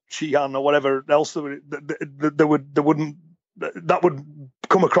or Shihan or whatever else, that would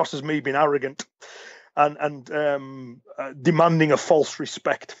come across as me being arrogant and demanding a false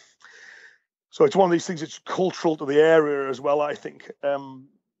respect. So it's one of these things that's cultural to the area as well, I think. And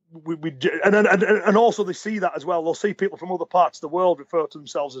also they see that as well. They'll see people from other parts of the world refer to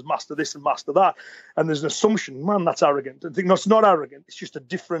themselves as master this and master that, and there's an assumption, man, that's arrogant. And I think, no, it's not arrogant. It's just a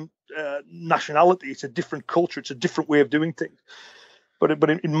different nationality. It's a different culture. It's a different way of doing things. But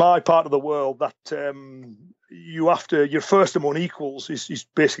in my part of the world, that you're first among equals is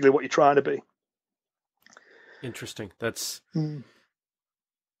basically what you're trying to be. Interesting. That's I'm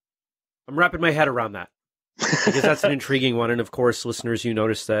wrapping my head around that. Because that's an intriguing one. And of course, listeners, you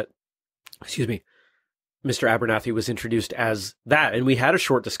noticed that, Mr. Abernethy was introduced as that. And we had a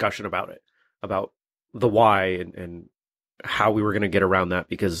short discussion about it, about the why and how we were going to get around that.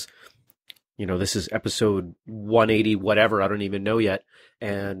 Because, this is episode 180, whatever, I don't even know yet.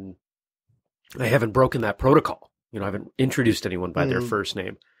 And I haven't broken that protocol. I haven't introduced anyone by their first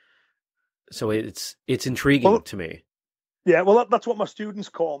name. So it's intriguing to me. Yeah, well, that's what my students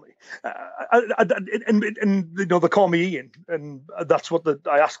call me, and they call me Ian, and that's what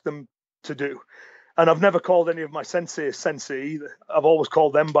I ask them to do. And I've never called any of my sensei either. I've always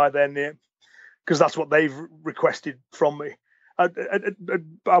called them by their name because that's what they've requested from me.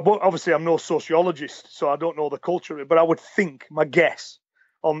 Obviously, I'm no sociologist, so I don't know the culture of it, but I would think, my guess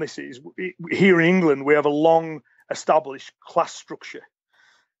on this is, here in England, we have a long established class structure,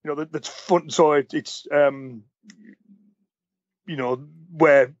 that's fun. So it's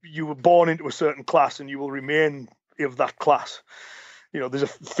where you were born into a certain class and you will remain of that class. there's a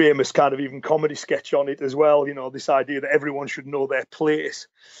famous kind of even comedy sketch on it as well. This idea that everyone should know their place.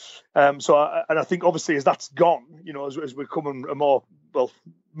 I think obviously as that's gone, as we're coming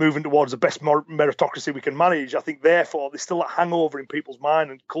moving towards the best meritocracy we can manage, I think therefore there's still a hangover in people's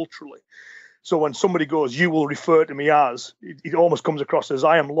mind and culturally. So when somebody goes, you will refer to me as, it almost comes across as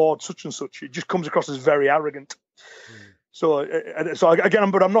I am Lord such and such. It just comes across as very arrogant. So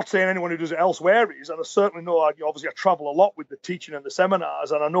again, but I'm not saying anyone who does it elsewhere is, and I certainly know, obviously I travel a lot with the teaching and the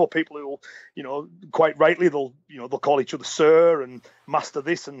seminars, and I know people who, quite rightly, they'll call each other sir and master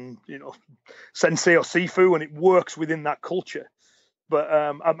this and, sensei or sifu, and it works within that culture. But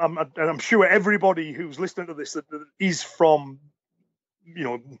I'm sure everybody who's listening to this that is from,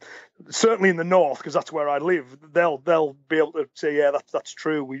 certainly in the north, because that's where I live, they'll be able to say, yeah, that's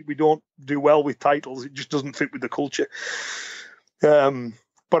true. We don't do well with titles. It just doesn't fit with the culture.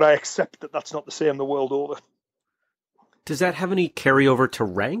 But I accept that that's not the same the world over. Does that have any carryover to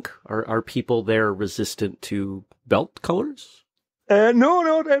rank? Are people there resistant to belt colors?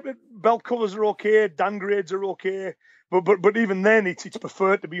 No. Belt colors are okay. Downgrades are okay. But even then, it's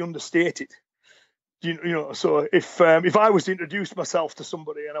preferred to be understated. So if I was to introduce myself to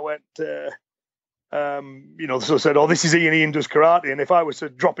somebody and I went, so I said, oh, this is Ian. Ian does karate, and if I was to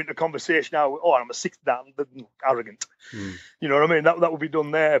drop into conversation now, oh, I'm a sixth dan, arrogant. You know what I mean? That would be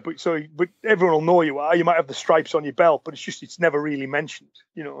done there. But everyone will know you are. You might have the stripes on your belt, but it's never really mentioned.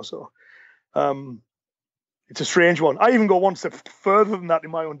 So it's a strange one. I even go one step further than that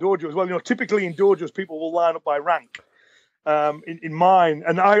in my own dojo as well. Typically in dojos, people will line up by rank. In mine,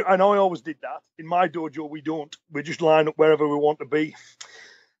 and I always did that. In my dojo, we don't. We just line up wherever we want to be.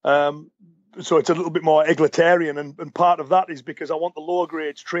 So it's a little bit more egalitarian, and part of that is because I want the lower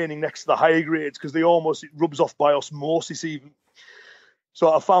grades training next to the higher grades, because it rubs off by osmosis even.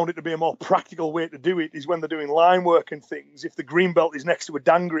 So I found it to be a more practical way to do it is when they're doing line work and things. If the green belt is next to a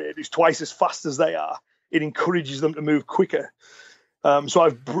dan grade who's twice as fast as they are, it encourages them to move quicker. So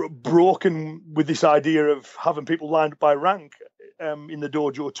I've broken with this idea of having people lined up by rank in the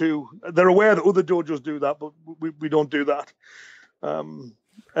dojo too. They're aware that other dojos do that, but we don't do that.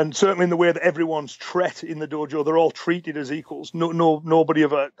 And certainly in the way that everyone's treated in the dojo, they're all treated as equals. Nobody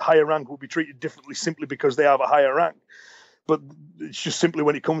of a higher rank will be treated differently simply because they have a higher rank. But it's just simply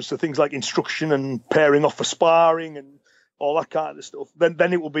when it comes to things like instruction and pairing off for sparring and all that kind of stuff,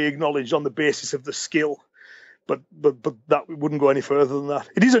 then it will be acknowledged on the basis of the skill. But that wouldn't go any further than that.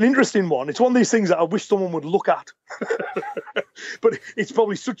 It is an interesting one. It's one of these things that I wish someone would look at. But it's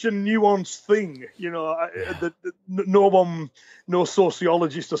probably such a nuanced thing, that no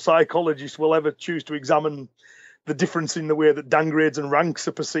sociologist or psychologist will ever choose to examine the difference in the way that downgrades and ranks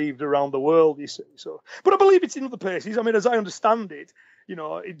are perceived around the world, you see. So, but I believe it's in other places. I mean, as I understand it,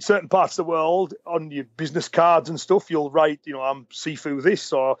 in certain parts of the world, on your business cards and stuff, you'll write, I'm Sifu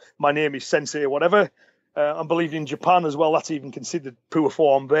this, or my name is Sensei whatever. I believe in Japan as well, that's even considered poor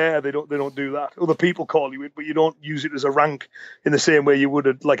form there. They don't do that. Other people call you it, but you don't use it as a rank in the same way you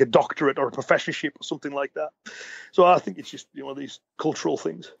would like a doctorate or a professorship or something like that. So I think it's just these cultural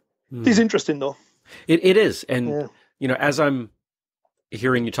things. It is interesting though. It is, and as I'm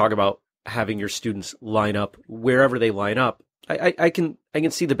hearing you talk about having your students line up wherever they line up, I can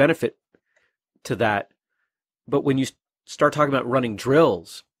see the benefit to that. But when you start talking about running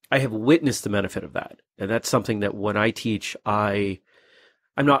drills, I have witnessed the benefit of that. And that's something that when I teach, I'm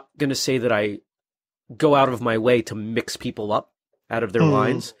not going to say that I go out of my way to mix people up out of their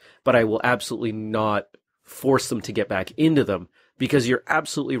lines, but I will absolutely not force them to get back into them, because you're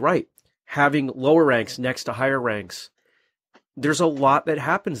absolutely right. Having lower ranks next to higher ranks, there's a lot that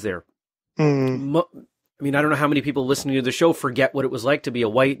happens there. I mean, I don't know how many people listening to the show forget what it was like to be a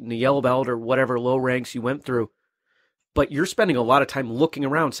white and a yellow belt or whatever low ranks you went through. But you're spending a lot of time looking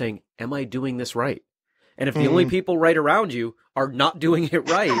around saying, am I doing this right? And if the only people right around you are not doing it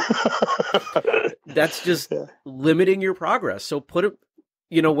right, that's just limiting your progress. So put it,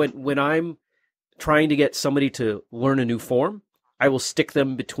 when I'm trying to get somebody to learn a new form, I will stick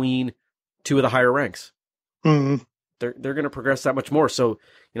them between two of the higher ranks. They're going to progress that much more. So,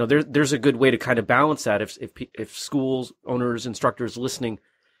 there's a good way to kind of balance that. If schools, owners, instructors listening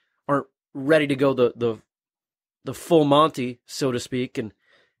aren't ready to go the full Monty, so to speak, and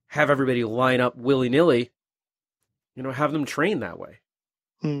have everybody line up willy-nilly, have them train that way.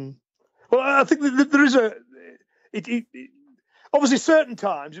 Well, I think that there is obviously certain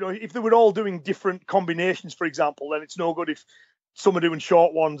times, if they were all doing different combinations, for example, then it's no good if some are doing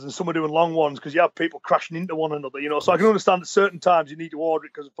short ones and some are doing long ones, because you have people crashing into one another, So I can understand that certain times you need to order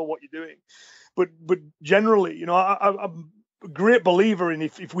it for what you're doing. But generally, I'm a great believer in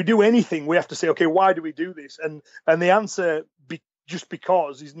if we do anything, we have to say, okay, why do we do this? And the answer just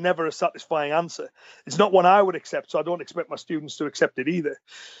because is never a satisfying answer. It's not one I would accept, so I don't expect my students to accept it either.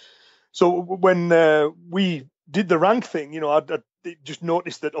 So when we did the rank thing, I just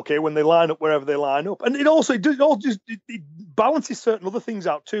noticed that, okay, when they line up wherever they line up, and it balances certain other things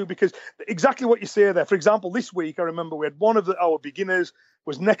out too, because exactly what you say there. For example, this week I remember we had one of our beginners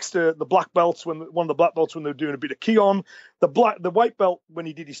was next to the black belts when one of the black belts when they were doing a bit of key on. The white belt, when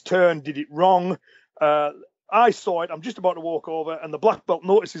he did his turn, did it wrong. I saw it. I'm just about to walk over, and the black belt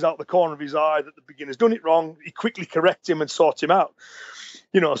notices out the corner of his eye that the beginner's done it wrong. He quickly corrects him and sorts him out.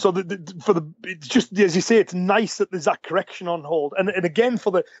 So it's just, as you say, it's nice that there's that correction on hold. And again,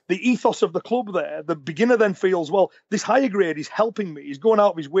 for the ethos of the club there, the beginner then feels, well, this higher grade is helping me. He's going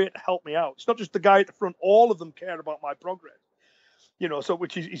out of his way to help me out. It's not just the guy at the front. All of them care about my progress. So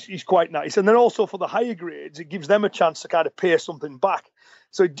which is quite nice. And then also for the higher grades, it gives them a chance to kind of pay something back.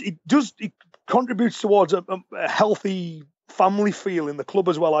 So it contributes towards a healthy family feel in the club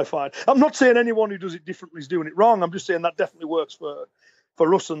as well, I find. I'm not saying anyone who does it differently is doing it wrong. I'm just saying that definitely works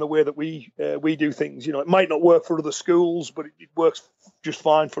for us and the way that we do things. It might not work for other schools, but it works just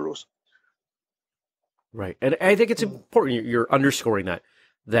fine for us. Right. And I think it's important you're underscoring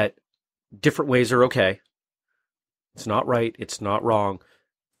that different ways are okay. It's not right. It's not wrong.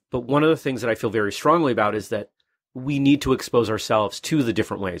 But one of the things that I feel very strongly about is that we need to expose ourselves to the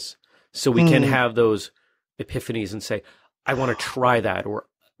different ways so we can have those epiphanies and say, I want to try that, or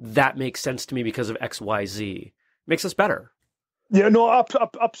that makes sense to me because of X, Y, Z. It makes us better. Yeah, no,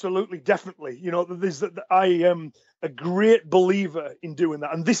 absolutely, definitely. I am a great believer in doing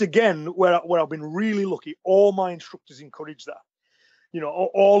that. And this, again, where I've been really lucky, all my instructors encourage that.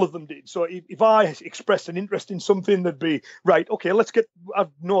 All of them did. So if I expressed an interest in something, they'd be, right, okay, I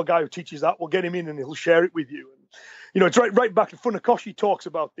know a guy who teaches that. We'll get him in and he'll share it with you. And, it's right back. Funakoshi talks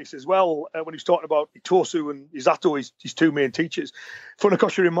about this as well when he's talking about Itosu and Izato, his two main teachers.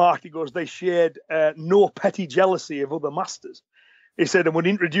 Funakoshi remarked, he goes, they shared no petty jealousy of other masters. He said, and would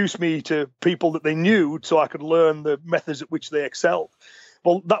introduce me to people that they knew so I could learn the methods at which they excelled.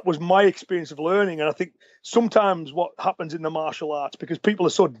 Well, that was my experience of learning. And I think sometimes what happens in the martial arts, because people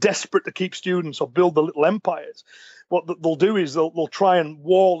are so desperate to keep students or build the little empires, what they'll do is they'll try and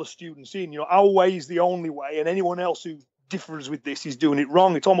wall the students in. Our way is the only way, and anyone else who differs with this is doing it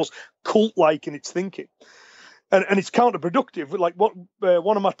wrong. It's almost cult-like in its thinking. And it's counterproductive. Like what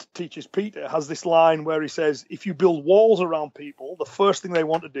one of my teachers, Peter, has this line where he says, if you build walls around people, the first thing they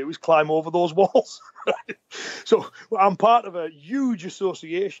want to do is climb over those walls. So I'm part of a huge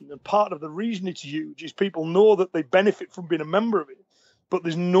association, and part of the reason it's huge is people know that they benefit from being a member of it, but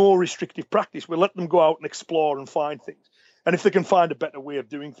there's no restrictive practice. We let them go out and explore and find things. And if they can find a better way of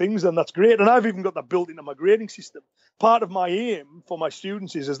doing things, then that's great. And I've even got that built into my grading system. Part of my aim for my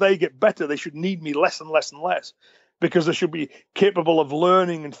students is as they get better, they should need me less and less and less, because they should be capable of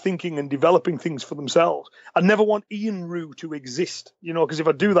learning and thinking and developing things for themselves. I never want Iain Rue to exist, because if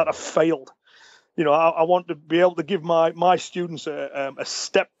I do that, I've failed. I want to be able to give my students a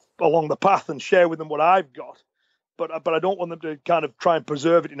step along the path and share with them what I've got. But I don't want them to kind of try and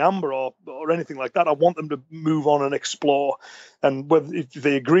preserve it in amber or anything like that. I want them to move on and explore. And whether if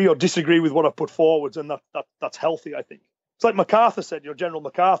they agree or disagree with what I put forwards, and that's healthy, I think. It's like MacArthur said, General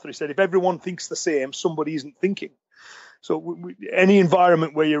MacArthur, he said, if everyone thinks the same, somebody isn't thinking. So any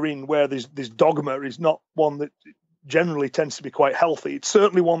environment where you're in where there's dogma is not one that generally tends to be quite healthy. It's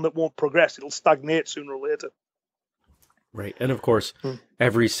certainly one that won't progress. It'll stagnate sooner or later. Right. And of course,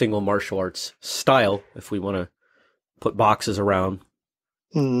 every single martial arts style, if we want to put boxes around,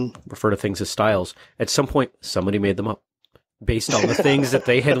 refer to things as styles, at some point, somebody made them up based on the things that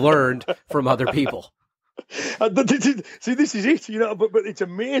they had learned from other people. See, this is it, but it's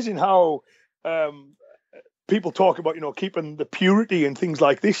amazing how people talk about, keeping the purity and things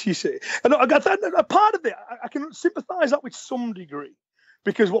like this, you see. And I got that, a part of it, I can sympathize that with some degree,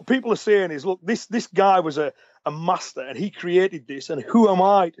 because what people are saying is, look, this guy was a master and he created this, and who am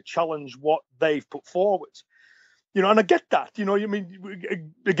I to challenge what they've put forward? And I get that,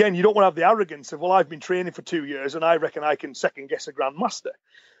 again, you don't want to have the arrogance of, well, I've been training for 2 years and I reckon I can second guess a grandmaster.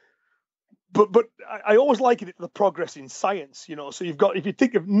 But I always liken it to the progress in science, so you've got, if you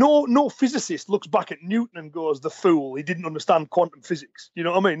think of no physicist looks back at Newton and goes, the fool, he didn't understand quantum physics. You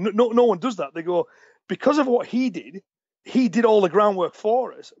know what I mean? No one does that. They go, because of what he did all the groundwork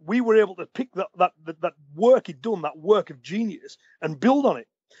for us. We were able to pick that work he'd done, that work of genius, and build on it.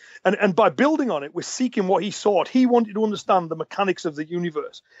 And by building on it, we're seeking what he sought. He wanted to understand the mechanics of the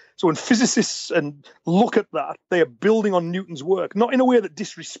universe. So when physicists look at that, they are building on Newton's work, not in a way that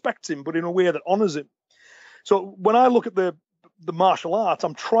disrespects him, but in a way that honors him. So when I look at the the martial arts,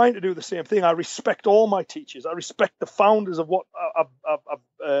 I'm trying to do the same thing. I respect all my teachers. I respect the founders of what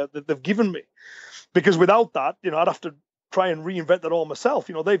that they've given me, because without that, I'd have to try and reinvent that all myself.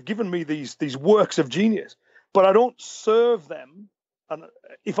 They've given me these works of genius, but I don't serve them. And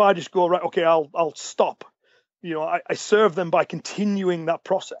if I just go, right, okay, I'll stop. I serve them by continuing that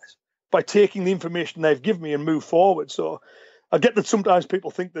process, by taking the information they've given me and move forward. So I get that sometimes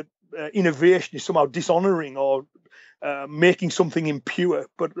people think that innovation is somehow dishonoring or making something impure,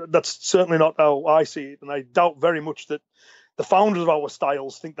 but that's certainly not how I see it. And I doubt very much that the founders of our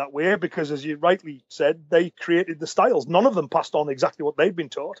styles think that way, because, as you rightly said, they created the styles. None of them passed on exactly what they'd been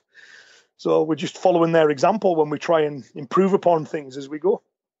taught. So we're just following their example when we try and improve upon things as we go.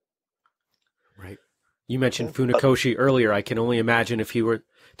 Right. You mentioned Funakoshi earlier. I can only imagine if he were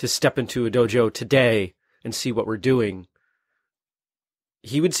to step into a dojo today and see what we're doing,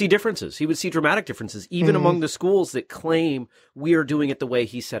 he would see differences. He would see dramatic differences, even among the schools that claim we are doing it the way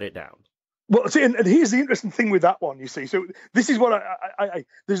he set it down. Well, see, and here's the interesting thing with that one, you see. So this is what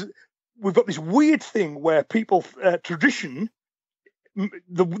we've got this weird thing where people, tradition,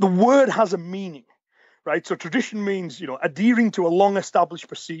 the word has a meaning, right? So tradition means, adhering to a long-established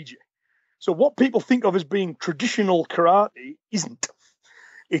procedure. So what people think of as being traditional karate isn't.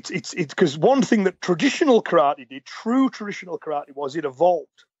 It's because one thing that traditional karate did, true traditional karate, was it evolved.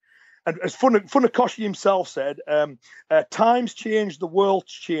 And as Funakoshi himself said, times change, the world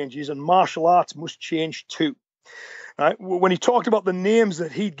changes, and martial arts must change too. Right? When he talked about the names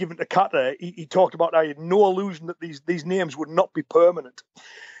that he'd given to kata, he talked about how he had no illusion that these names would not be permanent.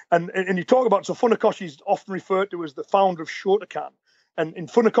 And you talk about, so Funakoshi is often referred to as the founder of Shotokan. And in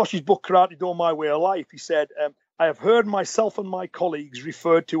Funakoshi's book, Karate Do My Way of Life, he said, I have heard myself and my colleagues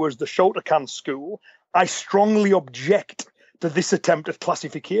referred to as the Shotokan school. I strongly object to this attempt at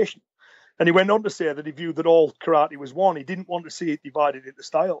classification. And he went on to say that he viewed that all karate was one. He didn't want to see it divided into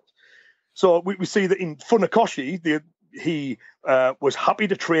styles. So we see that in Funakoshi, he was happy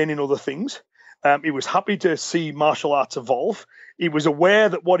to train in other things. He was happy to see martial arts evolve. He was aware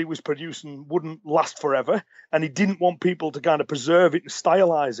that what he was producing wouldn't last forever, and he didn't want people to kind of preserve it and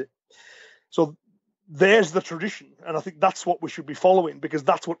stylize it. So there's the tradition, and I think that's what we should be following, because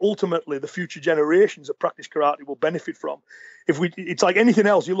that's what ultimately the future generations of practice karate will benefit from. It's like anything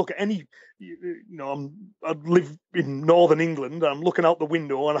else. You look at any, I live in northern England, and I'm looking out the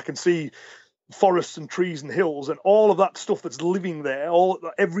window and I can see forests and trees and hills and all of that stuff that's living there,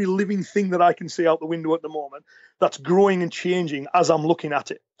 every living thing that I can see out the window at the moment, that's growing and changing as I'm looking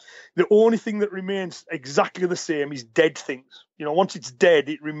at it. The only thing that remains exactly the same is dead things. Once it's dead,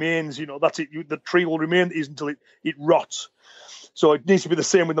 it remains, that's it. The tree will remain until it rots. So it needs to be the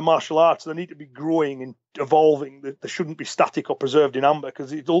same with the martial arts. They need to be growing and evolving. They shouldn't be static or preserved in amber,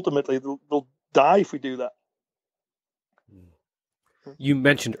 because ultimately they'll die if we do that. You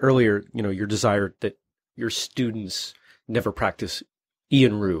mentioned earlier, your desire that your students never practice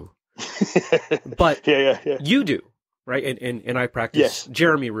Iain Rue, but you do, right? And I practice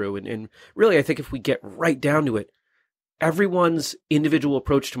Jeremy Rue, and really, I think if we get right down to it, everyone's individual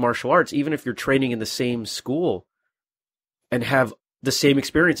approach to martial arts, even if you're training in the same school and have the same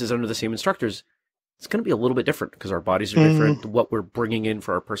experiences under the same instructors, it's going to be a little bit different, because our bodies are different. What we're bringing in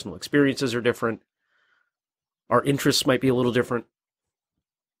for our personal experiences are different. Our interests might be a little different.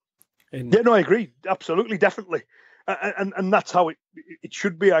 I agree. Absolutely, definitely. And that's how it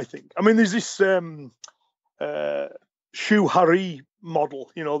should be, I think. I mean, there's this Shu Hari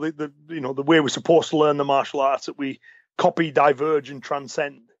model, the way we're supposed to learn the martial arts, that we copy, diverge, and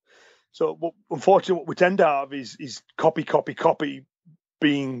transcend. So unfortunately, what we tend to have is copy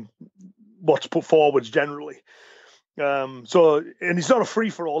being what's put forwards generally. And it's not a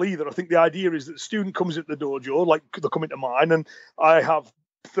free-for-all either. I think the idea is that the student comes into the dojo, like they're coming to mine, and I have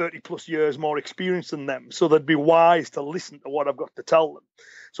 30 plus years more experience than them, so they'd be wise to listen to what I've got to tell them.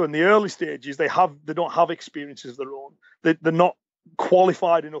 So in the early stages, they don't have experiences of their own. They're not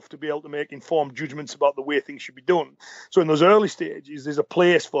qualified enough to be able to make informed judgments about the way things should be done. So in those early stages, there's a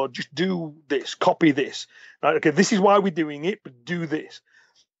place for just do this, copy this. Right? Okay, this is why we're doing it, but do this.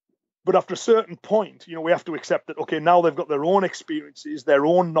 But after a certain point, we have to accept that, okay, now they've got their own experiences, their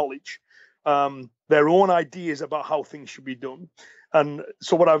own knowledge, their own ideas about how things should be done. And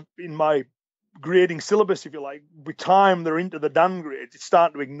so what I've, in my grading syllabus, if you like, with time they're into the Dan grades, it's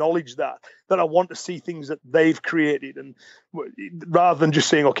starting to acknowledge that I want to see things that they've created, and rather than just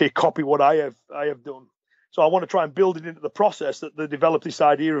saying, okay, copy what I have done. So I want to try and build it into the process, that they develop this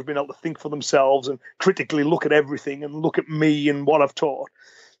idea of being able to think for themselves and critically look at everything and look at me and what I've taught.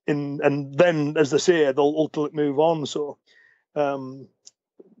 And then, as they say, they'll ultimately move on. So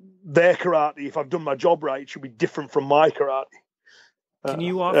their karate, if I've done my job right, it should be different from my karate. Can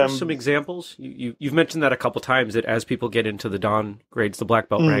you offer some examples? You've mentioned that a couple times, that as people get into the Dan grades, the black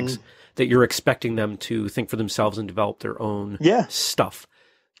belt ranks, that you're expecting them to think for themselves and develop their own stuff.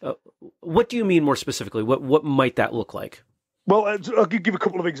 What do you mean more specifically? What might that look like? Well, I'll give a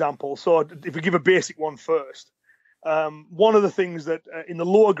couple of examples. So if we give a basic one first, one of the things that in the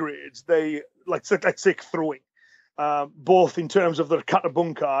lower grades, they, let's say throwing, both in terms of the kata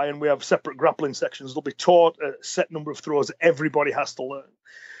bunkai, and we have separate grappling sections, they'll be taught a set number of throws that everybody has to learn.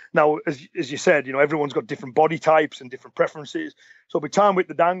 Now, as you said, everyone's got different body types and different preferences. So by the time with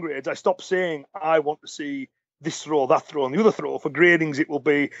the Dan grades, I stopped saying, I want to see this throw, that throw, and the other throw. For gradings, it will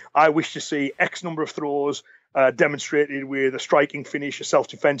be, I wish to see X number of throws demonstrated with a striking finish, a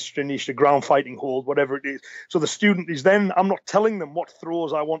self-defense finish, a ground fighting hold, whatever it is. So the student is then, I'm not telling them what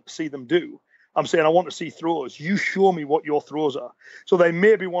throws I want to see them do. I'm saying I want to see throws. You show me what your throws are. So they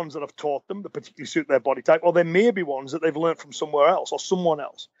may be ones that I've taught them that particularly suit their body type, or they may be ones that they've learned from somewhere else or someone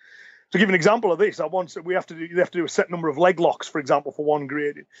else. To give an example of this, you have to do a set number of leg locks, for example, for one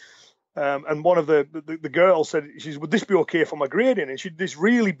grading. And one of the girls said, would this be okay for my grading? And she did this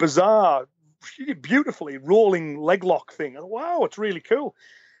really bizarre, she did beautifully rolling leg lock thing. And wow, it's really cool.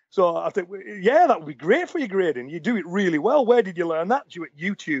 So I think, yeah, that would be great for your grading. You do it really well. Where did you learn that? Do it at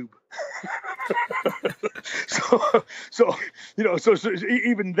YouTube. so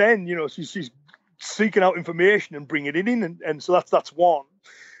even then, she's seeking out information and bringing it in, and so that's one.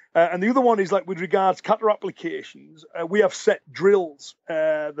 And the other one is like with regards to kata applications, we have set drills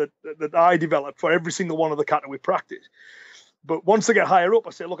that I developed for every single one of the kata we practice. But once I get higher up,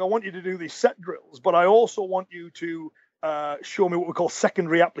 I say, look, I want you to do these set drills, but I also want you to show me what we call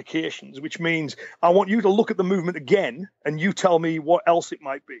secondary applications, which means I want you to look at the movement again and you tell me what else it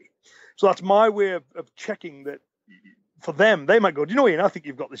might be. So that's my way of checking that. For them, they might go, do you know, Ian, I think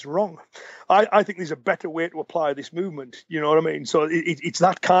you've got this wrong. I think there's a better way to apply this movement. You know what I mean? So it's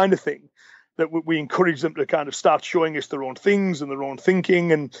that kind of thing that we encourage them to kind of start showing us their own things and their own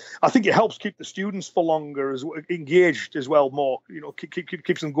thinking. And I think it helps keep the students for longer, engaged as well, more,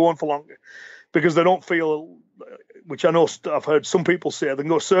 keeps them going for longer, because they don't feel, which I know I've heard some people say, they can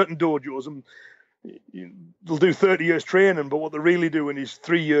go to certain dojos and they'll do 30 years training, but what they're really doing is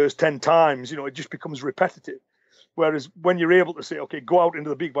 3 years, 10 times, it just becomes repetitive. Whereas when you're able to say, okay, go out into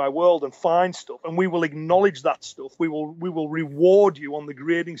the big wide world and find stuff, and we will acknowledge that stuff. We will reward you on the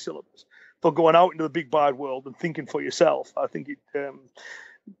grading syllabus for going out into the big wide world and thinking for yourself. I think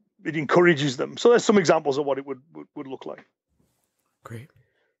it encourages them. So there's some examples of what it would look like. Great.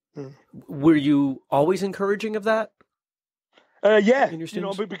 Were you always encouraging of that? Yeah,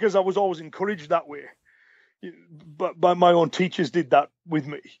 because I was always encouraged that way. But my own teachers did that with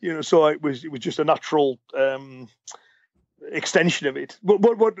me, so it was just a natural extension of it. But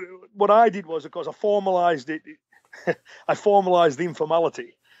what I did was, of course, I formalized it. I formalized the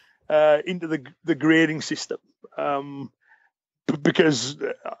informality into the grading system, because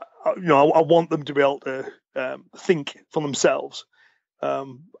I want them to be able to think for themselves.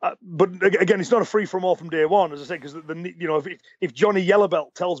 But again, it's not a free from all from day one, as I say, because if Johnny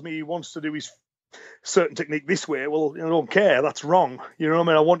Yellowbelt tells me he wants to do his certain technique this way, well, I don't care, that's wrong.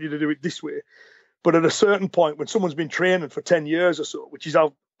 I want you to do it this way. But at a certain point, when someone's been training for 10 years or so, which is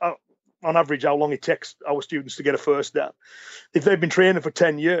on average how long it takes our students to get a first dan, if they've been training for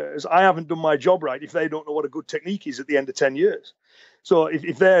 10 years, I haven't done my job right if they don't know what a good technique is at the end of 10 years. So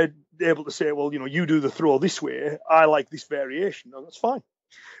if they're able to say, well, you do the throw this way, I like this variation, that's fine.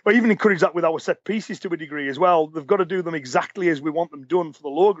 But even encourage that with our set pieces to a degree as well. They've got to do them exactly as we want them done for the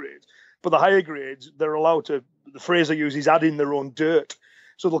low grades. For the higher grades, they're allowed to, the phrase I use is add in their own dirt.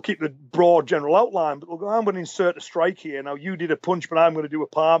 So they'll keep the broad general outline, but they'll go, I'm going to insert a strike here. Now you did a punch, but I'm going to do a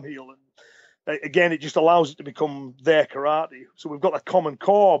palm heel. And again, it just allows it to become their karate. So we've got that common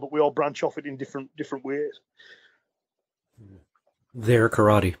core, but we all branch off it in different ways. Their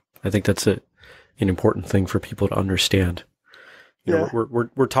karate. I think that's an important thing for people to understand.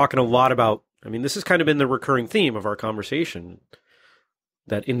 We're talking a lot about, this has kind of been the recurring theme of our conversation,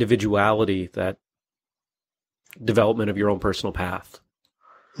 that individuality, that development of your own personal path.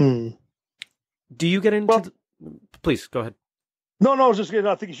 Do you get into... Please, go ahead. No, I was just going to,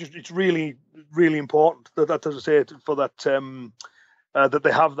 I think it's really, really important that as I say, for that, that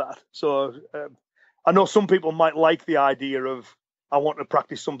they have that. So I know some people might like the idea of, I want to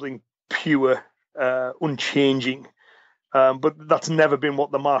practice something pure, unchanging. But that's never been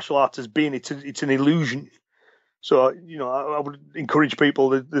what the martial arts has been. It's an illusion. So, I would encourage people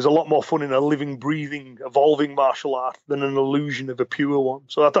that there's a lot more fun in a living, breathing, evolving martial art than an illusion of a pure one.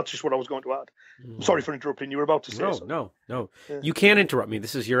 So that's just what I was going to add. I'm sorry for interrupting. You were about to say something. No. Yeah. You can't interrupt me.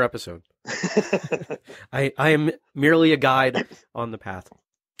 This is your episode. I am merely a guide on the path.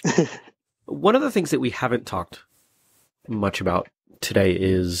 One of the things that we haven't talked much about today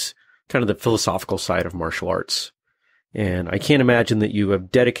is kind of the philosophical side of martial arts. And I can't imagine that you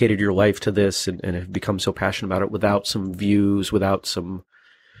have dedicated your life to this and have become so passionate about it without some views, without some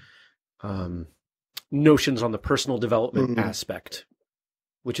notions on the personal development aspect,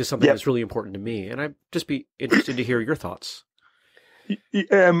 which is something that's really important to me. And I'd just be interested to hear your thoughts.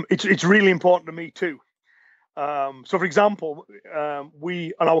 It's really important to me too. So, for example,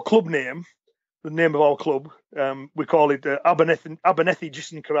 we, on our club name, the name of our club, we call it Abernethy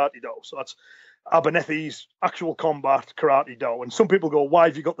Jissen Karate Do. So that's Abernethy's actual combat karate do. And some people go, why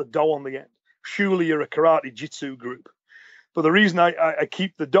have you got the do on the end? Surely you're a karate jitsu group. But the reason I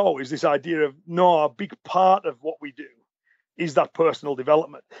keep the do is this idea of, no, a big part of what we do is that personal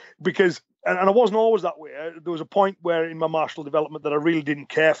development. Because, and I wasn't always that way. There was a point where in my martial development that I really didn't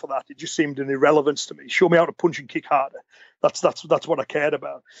care for that. It just seemed an irrelevance to me. Show me how to punch and kick harder. That's what I cared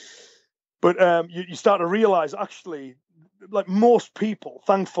about. But you start to realize, actually, like most people,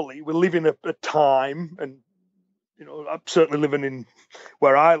 thankfully, we live in a time, and I'm certainly living in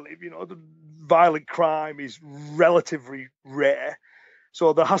where I live. The violent crime is relatively rare,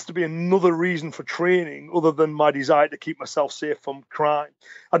 so there has to be another reason for training other than my desire to keep myself safe from crime.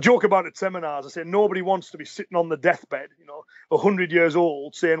 I joke about it at seminars. I say nobody wants to be sitting on the deathbed, 100 years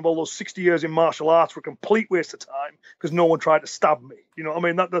old, saying, well, those 60 years in martial arts were a complete waste of time because no one tried to stab me.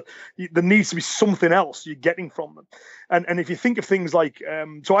 There needs to be something else you're getting from them. And if you think of things like,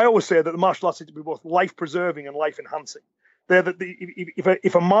 so I always say that the martial arts need to be both life-preserving and life-enhancing.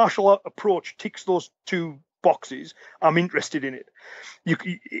 If a martial approach ticks those two boxes, I'm interested in it.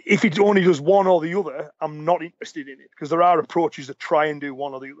 If it only does one or the other, I'm not interested in it, because there are approaches that try and do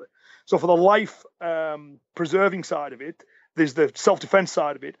one or the other. So for the life preserving side of it, there's the self-defense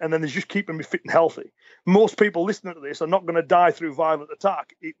side of it, and then there's just keeping me fit and healthy. Most people listening to this are not going to die through violent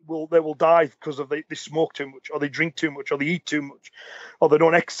attack. They will die because of they smoke too much, or they drink too much, or they eat too much, or they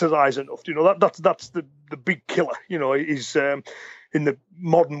don't exercise enough. That's the big killer. Is in the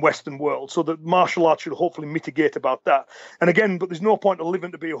modern Western world. So the martial arts should hopefully mitigate about that. And again, but there's no point of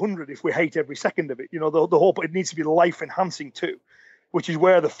living to be 100 if we hate every second of it. The hope, it needs to be life enhancing too, which is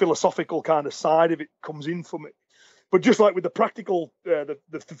where the philosophical kind of side of it comes in for me. But just like with the practical, the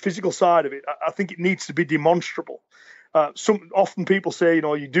physical side of it, I think it needs to be demonstrable. Often people say,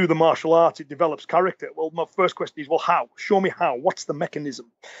 you do the martial arts, it develops character. Well, my first question is, well, how? Show me how. What's the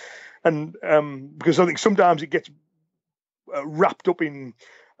mechanism? And because I think sometimes it gets wrapped up in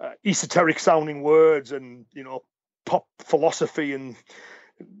esoteric sounding words and, pop philosophy, and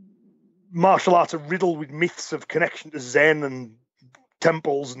martial arts are riddled with myths of connection to Zen and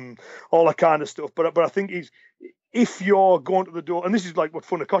temples and all that kind of stuff. But I think if you're going to the door, and this is like what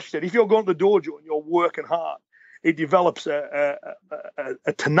Funakoshi said, if you're going to the dojo and you're working hard, it develops a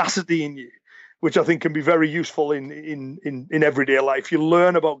tenacity in you, which I think can be very useful in everyday life. You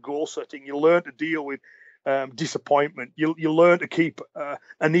learn about goal setting. You learn to deal with disappointment. You learn to keep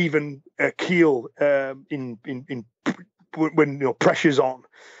an even keel when pressure's on.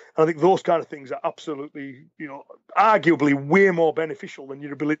 And I think those kind of things are absolutely, arguably way more beneficial than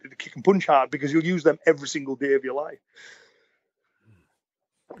your ability to kick and punch hard, because you'll use them every single day of your life.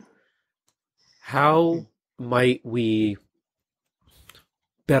 How might we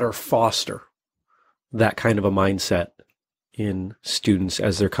better foster that kind of a mindset in students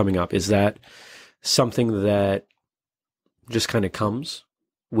as they're coming up? Is that something that just kind of comes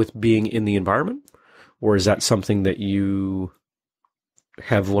with being in the environment, or is that something that you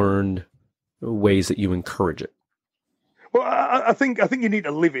have learned ways that you encourage it? Well, I think you need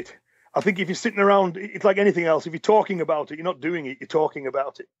to live it. I think if you're sitting around, it's like anything else. If you're talking about it, you're not doing it, you're talking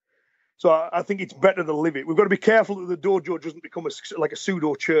about it. So I think it's better to live it. We've got to be careful that the dojo doesn't become like a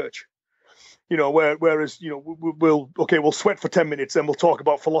pseudo church. Whereas we'll sweat for 10 minutes, then we'll talk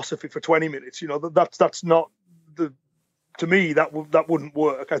about philosophy for 20 minutes. That's not to me, that wouldn't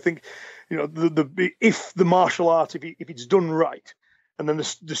work. I think, if the martial arts, if it's done right, and then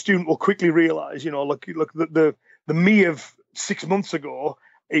the student will quickly realize, look, the me of 6 months ago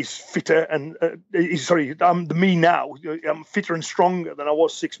is fitter and I'm the me now. I'm fitter and stronger than I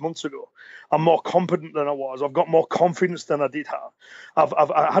was 6 months ago. I'm more competent than I was. I've got more confidence than I did have.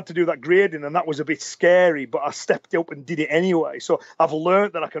 I had to do that grading, and that was a bit scary, but I stepped up and did it anyway. So I've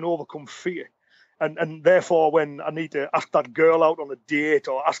learned that I can overcome fear. And therefore, when I need to ask that girl out on a date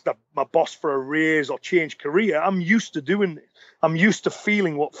or ask my boss for a raise or change career, I'm used to doing it. I'm used to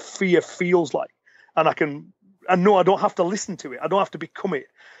feeling what fear feels like. And I know I don't have to listen to it. I don't have to become it.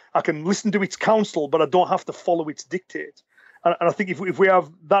 I can listen to its counsel, but I don't have to follow its dictates. And I think if we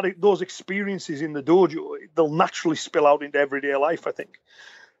have those experiences in the dojo, they'll naturally spill out into everyday life, I think.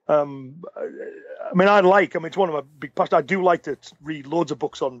 I mean, it's one of my big passions. I do like to read loads of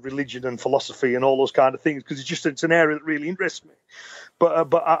books on religion and philosophy and all those kind of things because it's an area that really interests me.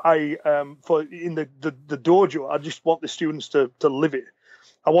 But for in the dojo, I just want the students to live it.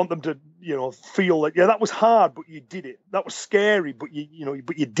 I want them to feel that that was hard, but you did it. That was scary, but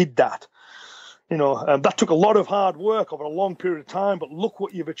you did that. That took a lot of hard work over a long period of time. But look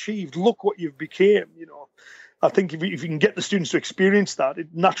what you've achieved. Look what you've became. I think if you can get the students to experience that, it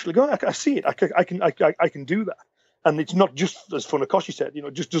naturally go. I see it. I can do that, and it's not just as Funakoshi said.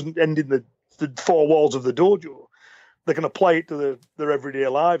 It just doesn't end in the four walls of the dojo. They can apply it to their everyday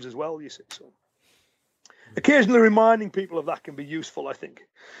lives as well. You see, so occasionally reminding people of that can be useful. I think,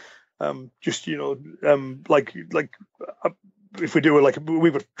 if we do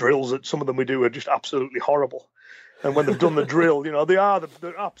we've got drills that some of them we do are just absolutely horrible. And when they've done the drill,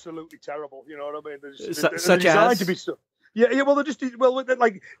 they're absolutely terrible. You know what I mean? They're such designed as to be stuff. Yeah. Well, they're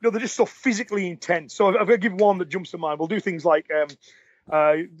just so physically intense. So if I give one that jumps to mind, we'll do things like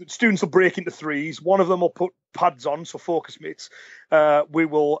the students will break into threes. One of them will put pads on, so focus mitts. We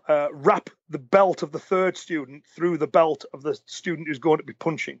will wrap the belt of the third student through the belt of the student who's going to be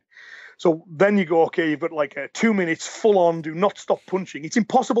punching. So then you go, okay, you've got 2 minutes full on, do not stop punching. It's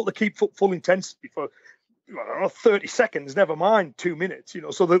impossible to keep full intensity for 30 seconds, never mind 2 minutes,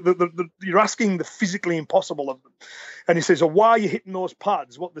 so you're asking the physically impossible of them. And he says, so why are you hitting those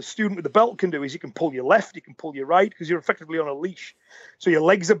pads? What the student with the belt can do is he can pull you left, he can pull you right, because you're effectively on a leash. So your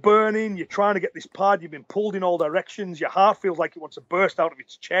legs are burning, you're trying to get this pad, you've been pulled in all directions, your heart feels like it wants to burst out of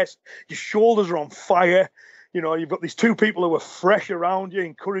its chest, your shoulders are on fire. You've got these two people who are fresh around you,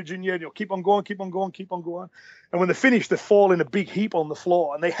 encouraging you, keep on going, keep on going, keep on going. And when they finish, they fall in a big heap on the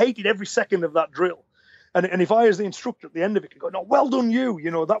floor, and they hated every second of that drill. And if I, as the instructor at the end of it, can go, no, well done,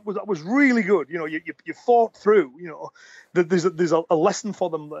 that was really good. You fought through. There's a lesson for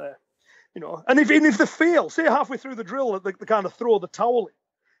them there. And even if they fail, say halfway through the drill, they kind of throw the towel in.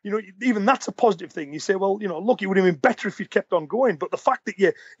 Even that's a positive thing. You say, well, look, it would have been better if you'd kept on going. But the fact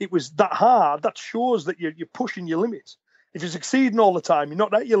that it was that hard, that shows that you're pushing your limits. If you're succeeding all the time, you're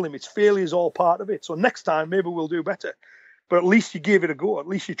not at your limits. Failure is all part of it. So next time, maybe we'll do better. But at least you gave it a go. At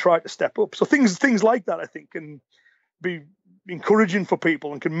least you tried to step up. So things like that, I think, can be encouraging for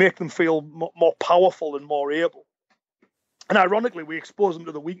people and can make them feel more powerful and more able. And ironically, we expose them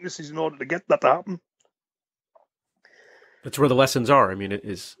to the weaknesses in order to get that to happen. That's where the lessons are. I mean, it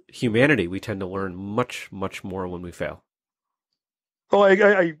is humanity. We tend to learn much, much more when we fail. Oh, I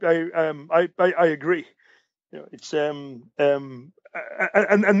agree. It's and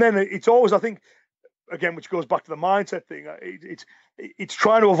then it's always, I think, again, which goes back to the mindset thing. It's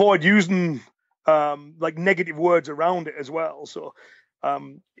trying to avoid using negative words around it as well. So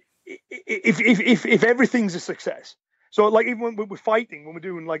if everything's a success, so even when we're fighting, when we're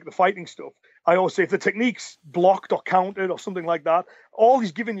doing the fighting stuff, I always say if the technique's blocked or countered or something like that, all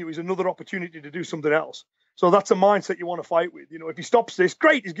he's giving you is another opportunity to do something else. So that's a mindset you want to fight with. If he stops this,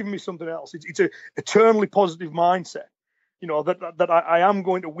 great, he's giving me something else. It's an eternally positive mindset. That I am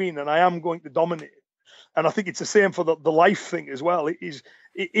going to win and I am going to dominate. And I think it's the same for the life thing as well. It is,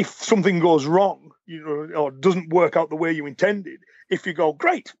 if something goes wrong, or doesn't work out the way you intended, if you go,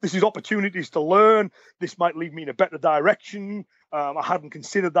 great, this is opportunities to learn, this might lead me in a better direction, I hadn't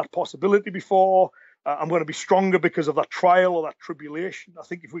considered that possibility before, I'm going to be stronger because of that trial or that tribulation. I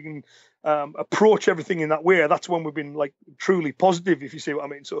think if we can approach everything in that way, that's when we've been truly positive, if you see what I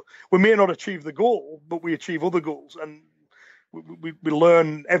mean. So we may not achieve the goal, but we achieve other goals. And we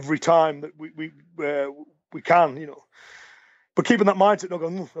learn every time that we can, but keeping that mindset, not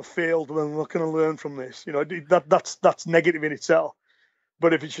going, I failed, then what can I learn from this? That's negative in itself.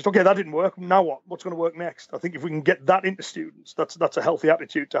 But if it's just, okay, that didn't work, now what? What's going to work next? I think if we can get that into students, that's a healthy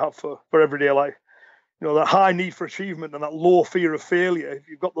attitude to have for everyday life. That high need for achievement and that low fear of failure. If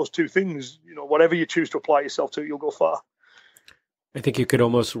you've got those two things, whatever you choose to apply yourself to, you'll go far. I think you could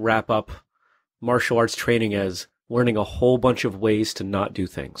almost wrap up martial arts training as learning a whole bunch of ways to not do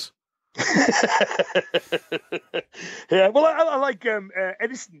things. Yeah, well, I like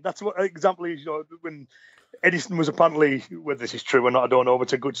Edison. That's what example is. When Edison was apparently, whether this is true or not, I don't know, but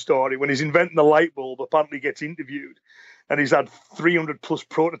it's a good story. When he's inventing the light bulb, apparently he gets interviewed, and he's had 300 plus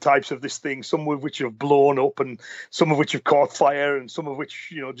prototypes of this thing, some of which have blown up and some of which have caught fire and some of which,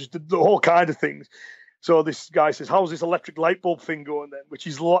 you know, just the whole kind of things. So this guy says, how's this electric light bulb thing going then? Which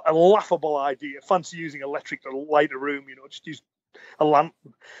is a laughable idea. Fancy using electric to light a room, you know, just use a lamp.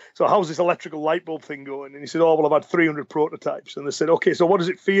 So how's this electrical light bulb thing going? And he said, oh, well, I've had 300 prototypes. And they said, okay, so what does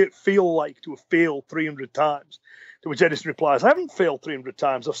it feel like to have failed 300 times? To which Edison replies, I haven't failed 300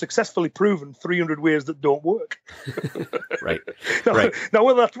 times. I've successfully proven 300 ways that don't work. Right. Now, right. Now,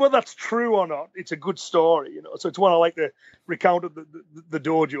 whether that's true or not, it's a good story, you know. So it's one I like to recount at the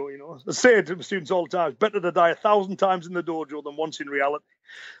dojo, you know. I say to the students all the time, it's better to die 1,000 times in the dojo than once in reality.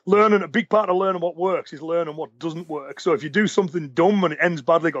 A big part of learning what works is learning what doesn't work. So if you do something dumb and it ends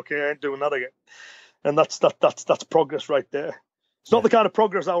badly, go, okay, I ain't doing that again. And that's progress right there. It's not the kind of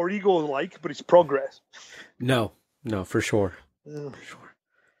progress our egos like, but it's progress. No, for sure. Yeah. For sure.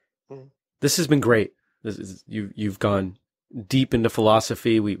 This has been great. You've gone deep into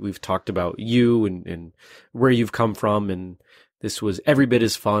philosophy. We've talked about you and where you've come from, and this was every bit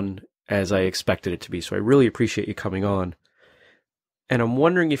as fun as I expected it to be. So I really appreciate you coming on. And I'm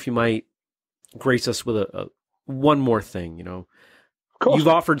wondering if you might grace us with a one more thing. You know, you've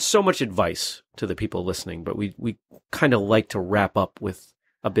offered so much advice to the people listening, but we kind of like to wrap up with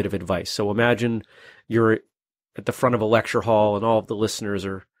a bit of advice. So imagine you're at the front of a lecture hall and all of the listeners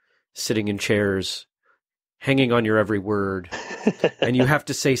are sitting in chairs, hanging on your every word, and you have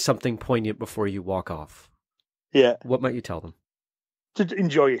to say something poignant before you walk off. Yeah. What might you tell them? To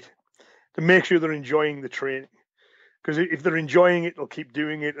enjoy it, to make sure they're enjoying the training. Because if they're enjoying it, they'll keep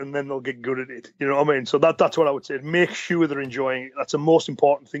doing it, and then they'll get good at it. You know what I mean? So that's what I would say. Make sure they're enjoying it. That's the most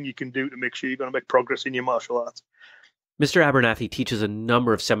important thing you can do to make sure you're going to make progress in your martial arts. Mr. Abernethy teaches a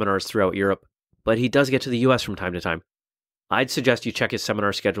number of seminars throughout Europe, but he does get to the U.S. from time to time. I'd suggest you check his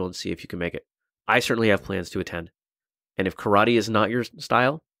seminar schedule and see if you can make it. I certainly have plans to attend. And if karate is not your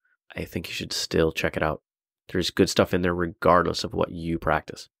style, I think you should still check it out. There's good stuff in there regardless of what you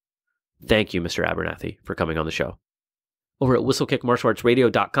practice. Thank you, Mr. Abernethy, for coming on the show. Over at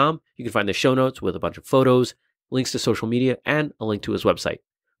whistlekickmartialartsradio.com, you can find the show notes with a bunch of photos, links to social media, and a link to his website,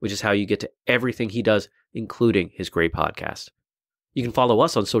 which is how you get to everything he does, including his great podcast. You can follow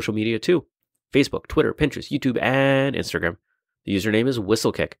us on social media too. Facebook, Twitter, Pinterest, YouTube, and Instagram. The username is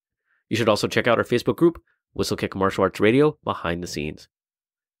Whistlekick. You should also check out our Facebook group, Whistlekick Martial Arts Radio, behind the scenes.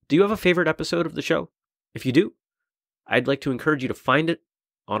 Do you have a favorite episode of the show? If you do, I'd like to encourage you to find it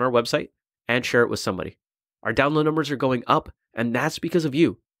on our website and share it with somebody. Our download numbers are going up, and that's because of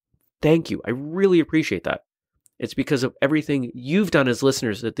you. Thank you. I really appreciate that. It's because of everything you've done as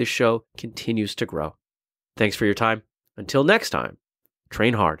listeners that this show continues to grow. Thanks for your time. Until next time,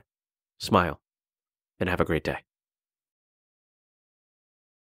 train hard, smile, and have a great day.